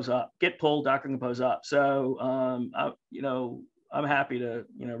Docker compose up, git pull, Docker compose up. So, you know, I'm happy to,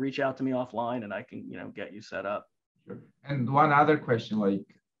 you know, reach out to me offline and I can, you know, get you set up. Sure. And one other question, like,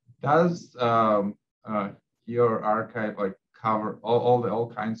 does your archive like cover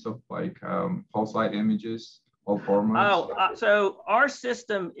all kinds of like whole slide images? So our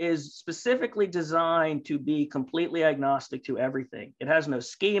system is specifically designed to be completely agnostic to everything. It has no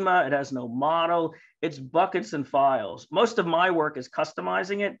schema, it has no model, it's buckets and files. Most of my work is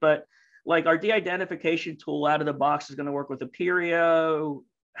customizing it, but like our de-identification tool out of the box is going to work with Apereo,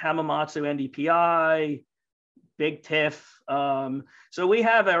 Hamamatsu NDPI, Big TIFF. So we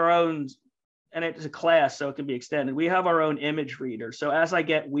have our own, and it's a class, so it can be extended. We have our own image reader. So as I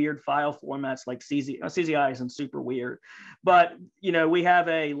get weird file formats like CZI isn't super weird, but you know, we have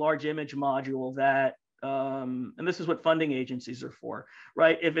a large image module that, and this is what funding agencies are for,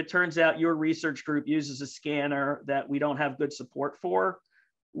 right? If it turns out your research group uses a scanner that we don't have good support for,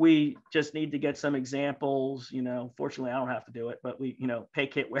 we just need to get some examples. You know, fortunately I don't have to do it, but we, you know, pay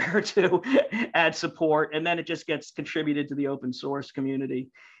kitware to add support, and then it just gets contributed to the open source community.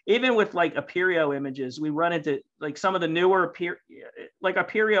 Even with like Apereo images, we run into like some of the newer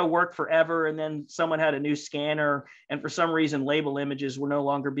Apereo worked forever, and then someone had a new scanner, and for some reason label images were no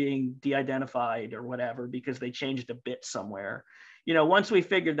longer being de-identified or whatever because they changed a bit somewhere. You know, once we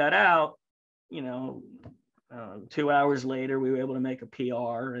figured that out, you know, 2 hours later, we were able to make a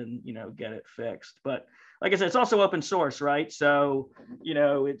PR and, you know, get it fixed. But like I said, it's also open source, right? So, you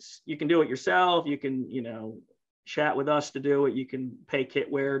know, you can do it yourself. You can, you know, chat with us to do it. You can pay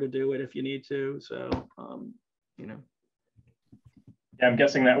kitware to do it if you need to. So, you know. Yeah, I'm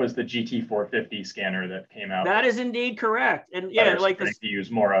guessing that was the GT450 scanner that came out. That is indeed correct. And yeah, like this to use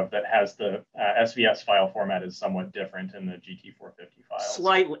more of that has the SVS file format is somewhat different in the GT450 files.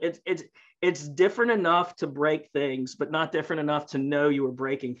 Slightly, it's different enough to break things, but not different enough to know you were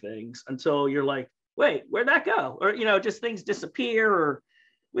breaking things until you're like, wait, where'd that go? Or, you know, just things disappear, or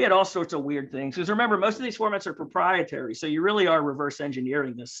we had all sorts of weird things. Because remember, most of these formats are proprietary. So you really are reverse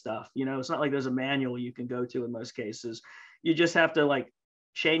engineering this stuff. You know, it's not like there's a manual you can go to in most cases. You just have to like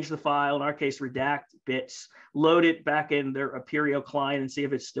change the file, in our case, redact bits, load it back in their Apereo client and see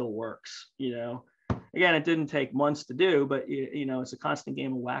if it still works. You know, again, it didn't take months to do, but you know, it's a constant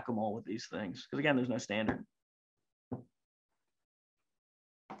game of whack-a-mole with these things. Because again, there's no standard.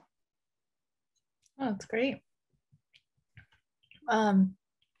 Oh, that's great.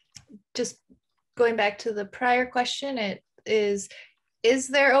 Just going back to the prior question, is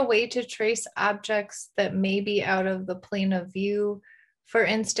there a way to trace objects that may be out of the plane of view? For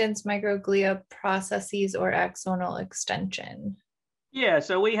instance, microglia processes or axonal extension? Yeah,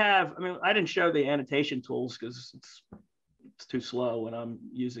 so we have, I mean, I didn't show the annotation tools because it's too slow when I'm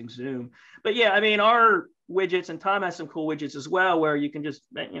using Zoom. But yeah, I mean, our widgets, and Tom has some cool widgets as well, where you can just,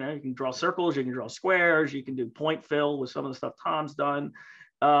 you know, you can draw circles, you can draw squares, you can do point fill with some of the stuff Tom's done.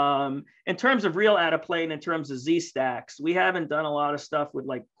 In terms of real out of plane, in terms of Z-stacks, we haven't done a lot of stuff with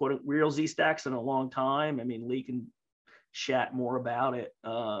like quote real Z-stacks in a long time. I mean, Lee can chat more about it.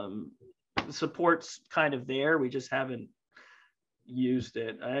 The support's kind of there. We just haven't used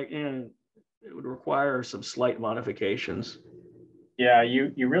it. You know, it would require some slight modifications. Yeah,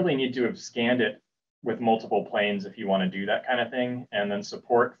 you really need to have scanned it with multiple planes if you want to do that kind of thing. And then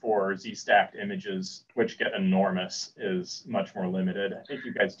support for Z-stacked images, which get enormous, is much more limited. I think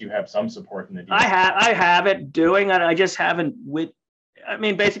you guys do have some support in the DSA. I have it doing it. I just haven't I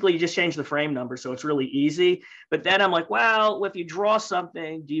mean, basically you just change the frame number, so it's really easy. But then I'm like, well, if you draw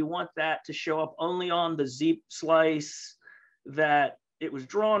something, do you want that to show up only on the Z slice that it was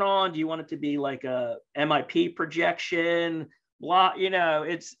drawn on? Do you want it to be like a MIP projection? Blah, you know,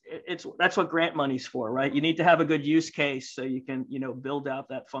 it's that's what grant money's for, right? You need to have a good use case so you can, you know, build out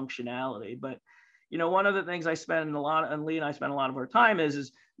that functionality. But, you know, one of the things I spend a lot, and Lee and I spend a lot of our time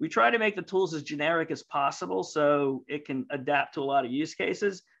is we try to make the tools as generic as possible so it can adapt to a lot of use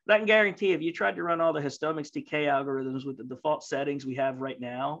cases. But I can guarantee if you tried to run all the histomics decay algorithms with the default settings we have right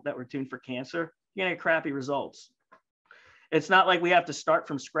now that were tuned for cancer, you're gonna get crappy results. It's not like we have to start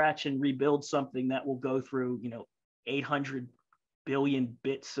from scratch and rebuild something that will go through, you know, 800 billion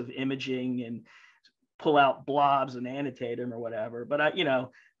bits of imaging and pull out blobs and annotate them or whatever. But you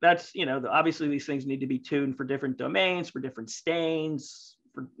know, that's, you know, obviously these things need to be tuned for different domains, for different stains,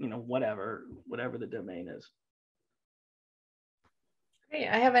 for, you know, whatever the domain is. Great.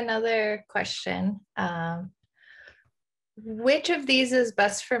 I have another question. Which of these is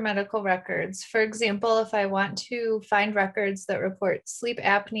best for medical records? For example, if I want to find records that report sleep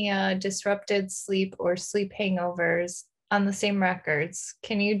apnea, disrupted sleep, or sleep hangovers on the same records,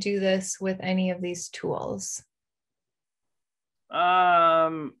 can you do this with any of these tools?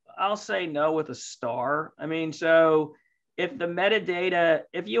 I'll say no with a star. I mean, so if the metadata,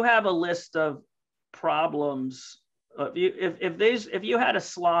 if you have a list of problems, if you had a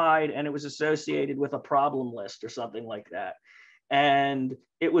slide and it was associated with a problem list or something like that, and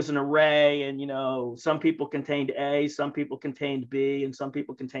it was an array, and, you know, some people contained A, some people contained B, and some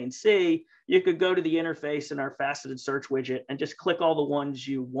people contained C, you could go to the interface in our faceted search widget and just click all the ones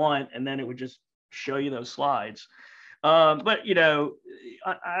you want, and then it would just show you those slides. But, you know,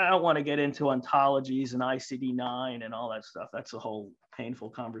 I don't want to get into ontologies and ICD-9 and all that stuff. That's a whole painful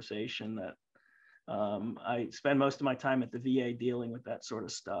conversation that I spend most of my time at the VA dealing with that sort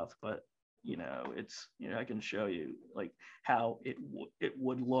of stuff. But, you know, it's, you know, I can show you like how it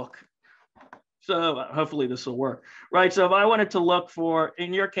would look. So hopefully this will work, right? So if I wanted to look for,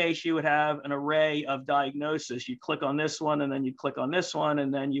 in your case, you would have an array of diagnosis. You click on this one, and then you click on this one,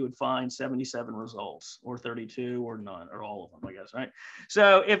 and then you would find 77 results, or 32, or none, or all of them, I guess, right?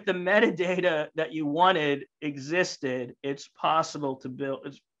 So if the metadata that you wanted existed, it's possible to build,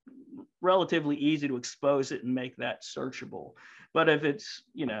 it's relatively easy to expose it and make that searchable. But if it's,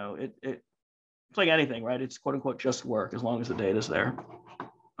 you know, it's like anything, right? It's quote unquote just work as long as the data's there.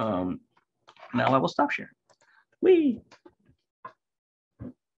 Now I will stop sharing. Whee!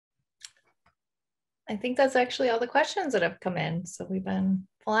 I think that's actually all the questions that have come in. So we've been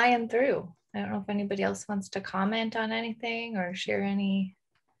flying through. I don't know if anybody else wants to comment on anything or share any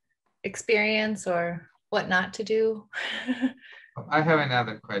experience or what not to do. I have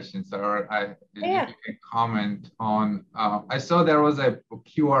another question, sir. Yeah. You can comment on, I saw there was a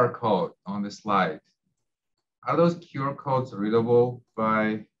QR code on the slide. Are those QR codes readable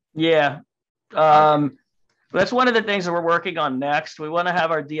by? Yeah. That's one of the things that we're working on next. We want to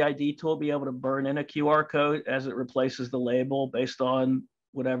have our DID tool be able to burn in a QR code as it replaces the label based on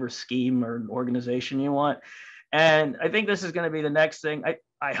whatever scheme or organization you want. And I think this is going to be the next thing.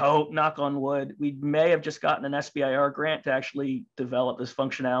 I hope, knock on wood, we may have just gotten an SBIR grant to actually develop this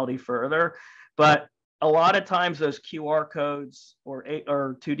functionality further. But a lot of times those QR codes or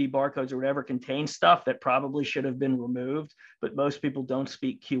 2D barcodes or whatever contain stuff that probably should have been removed, but most people don't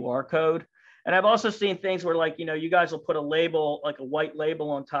speak QR code. And I've also seen things where, like, you know, you guys will put a label, like a white label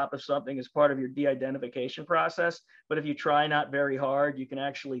on top of something as part of your de-identification process. But if you try not very hard, you can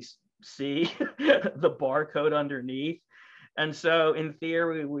actually see the barcode underneath. And so in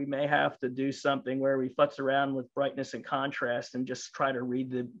theory, we may have to do something where we futz around with brightness and contrast and just try to read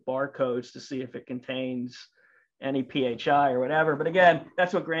the barcodes to see if it contains any PHI or whatever. But again,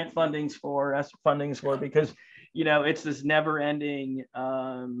 that's what grant funding's for. That's what funding's for, because, you know, it's this never ending,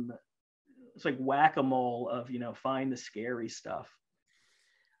 it's like whack-a-mole of, you know, find the scary stuff.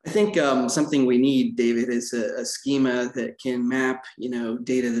 I think something we need, David, is a schema that can map, you know,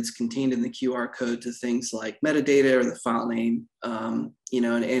 data that's contained in the QR code to things like metadata or the file name, you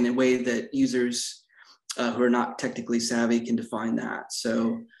know, in a way that users who are not technically savvy can define that.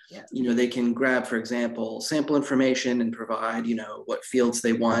 So, you know, they can grab, for example, sample information and provide, you know, what fields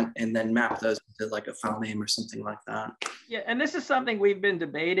they want, and then map those to like a file name or something like that. Yeah, and this is something we've been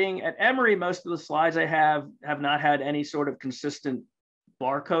debating. At Emory, most of the slides I have not had any sort of consistent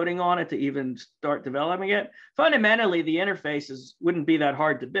barcoding on it to even start developing it. Fundamentally, the interfaces wouldn't be that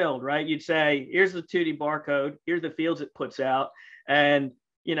hard to build, right? You'd say, here's the 2D barcode, here's the fields it puts out, and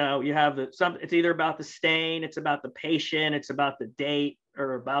you know, you have it's either about the stain, it's about the patient, it's about the date,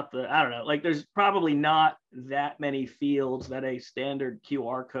 or about the, I don't know, like there's probably not that many fields that a standard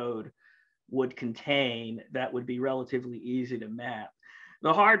QR code would contain that would be relatively easy to map.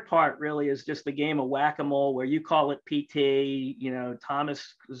 The hard part really is just the game of whack-a-mole, where you call it PT, you know,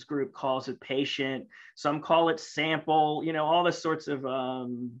 Thomas's group calls it patient, some call it sample, you know, all the sorts of,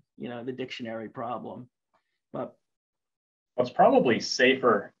 you know, the dictionary problem. But it's probably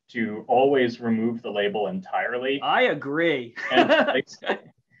safer to always remove the label entirely. I agree. And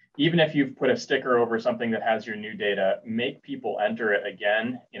even if you've put a sticker over something that has your new data, make people enter it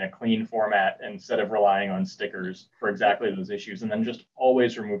again in a clean format instead of relying on stickers for exactly those issues, and then just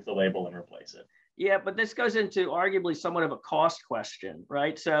always remove the label and replace it. Yeah, but this goes into arguably somewhat of a cost question,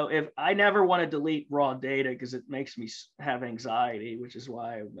 right? So if I never want to delete raw data because it makes me have anxiety, which is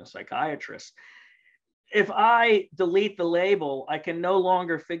why I'm a psychiatrist. If I delete the label, I can no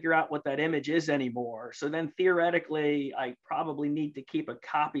longer figure out what that image is anymore. So then theoretically, I probably need to keep a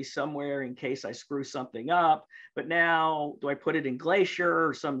copy somewhere in case I screw something up. But now, do I put it in Glacier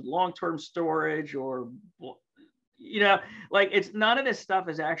or some long-term storage, or, you know, like it's none of this stuff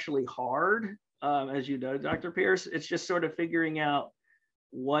is actually hard, as you know, Dr. Pearce. It's just sort of figuring out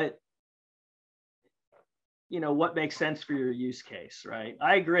what, you know, what makes sense for your use case, right?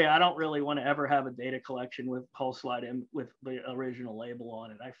 I agree. I don't really want to ever have a data collection with whole slide in with the original label on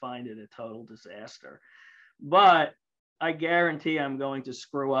it. I find it a total disaster. But I guarantee I'm going to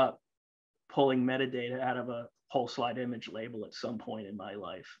screw up pulling metadata out of a whole slide image label at some point in my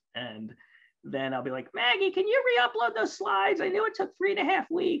life. And then I'll be like, Maggie, can you re-upload those slides? I knew it took 3.5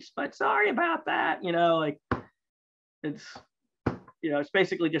 weeks, but sorry about that. You know, like it's, you know, it's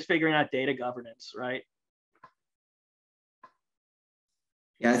basically just figuring out data governance, right?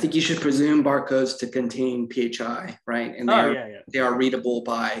 Yeah, I think you should presume barcodes to contain PHI, right? And they are readable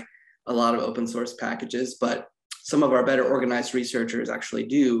by a lot of open source packages, but some of our better organized researchers actually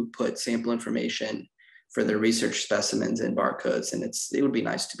do put sample information for their research specimens in barcodes, and it would be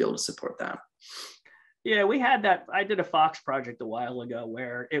nice to be able to support that. Yeah, we had that. I did a Fox project a while ago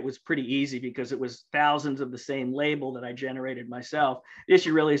where it was pretty easy because it was thousands of the same label that I generated myself. The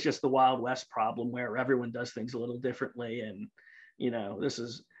issue really is just the Wild West problem where everyone does things a little differently. And, you know, this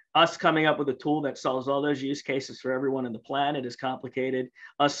is us coming up with a tool that solves all those use cases for everyone on the planet is complicated.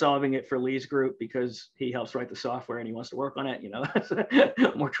 Us solving it for Lee's group because he helps write the software and he wants to work on it, you know, that's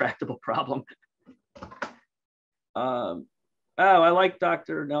a more tractable problem. Oh, I like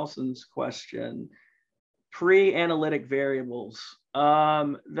Dr. Nelson's question. Pre-analytic variables.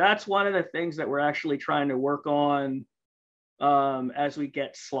 That's one of the things that we're actually trying to work on as we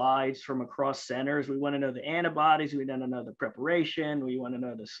get slides from across centers. We want to know the antibodies, we want to know the preparation, we want to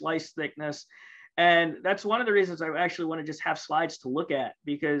know the slice thickness. And that's one of the reasons I actually want to just have slides to look at,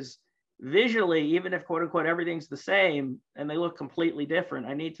 because visually, even if quote unquote everything's the same and they look completely different,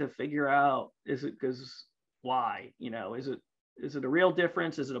 I need to figure out, is it because why? You know, is it a real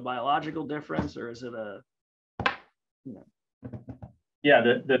difference? Is it a biological difference, or is it a, you know? Yeah,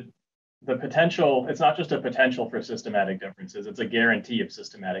 the potential, it's not just a potential for systematic differences, it's a guarantee of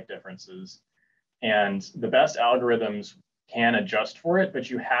systematic differences. And the best algorithms can adjust for it,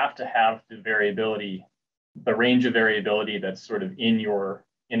 but you have to have the variability, the range of variability that's sort of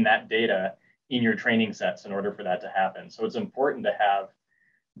in that data, in your training sets in order for that to happen. So it's important to have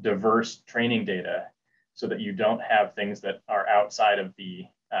diverse training data so that you don't have things that are outside of the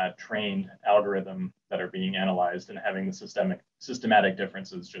trained algorithm that are being analyzed and having the systematic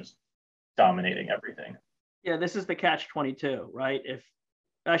differences just dominating everything. Yeah, this is the catch-22, right? If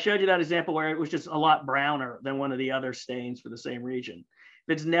I showed you that example where it was just a lot browner than one of the other stains for the same region.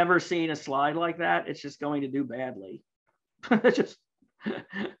 If it's never seen a slide like that, it's just going to do badly. Just,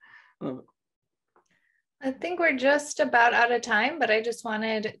 I think we're just about out of time, but I just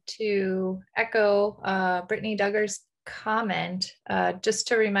wanted to echo Brittany Duggar's comment, just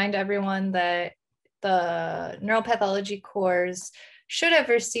to remind everyone that the neuropathology cores should have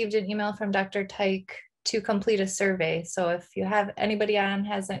received an email from Dr. Teich to complete a survey. So if you have anybody on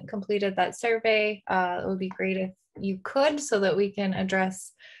hasn't completed that survey, it would be great if you could, so that we can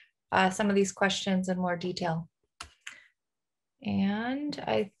address some of these questions in more detail. And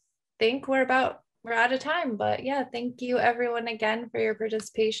I think we're out of time, but yeah, thank you everyone again for your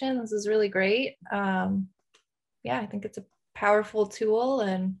participation. This is really great. Yeah, I think it's a powerful tool,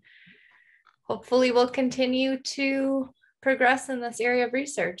 and hopefully we'll continue to progress in this area of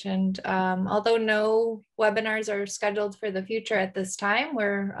research. And although no webinars are scheduled for the future at this time,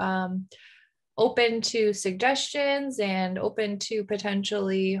 we're open to suggestions and open to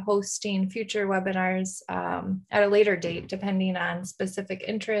potentially hosting future webinars at a later date, depending on specific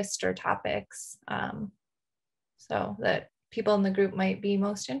interest or topics, so that people in the group might be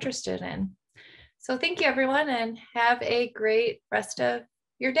most interested in. So thank you everyone, and have a great rest of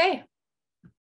your day.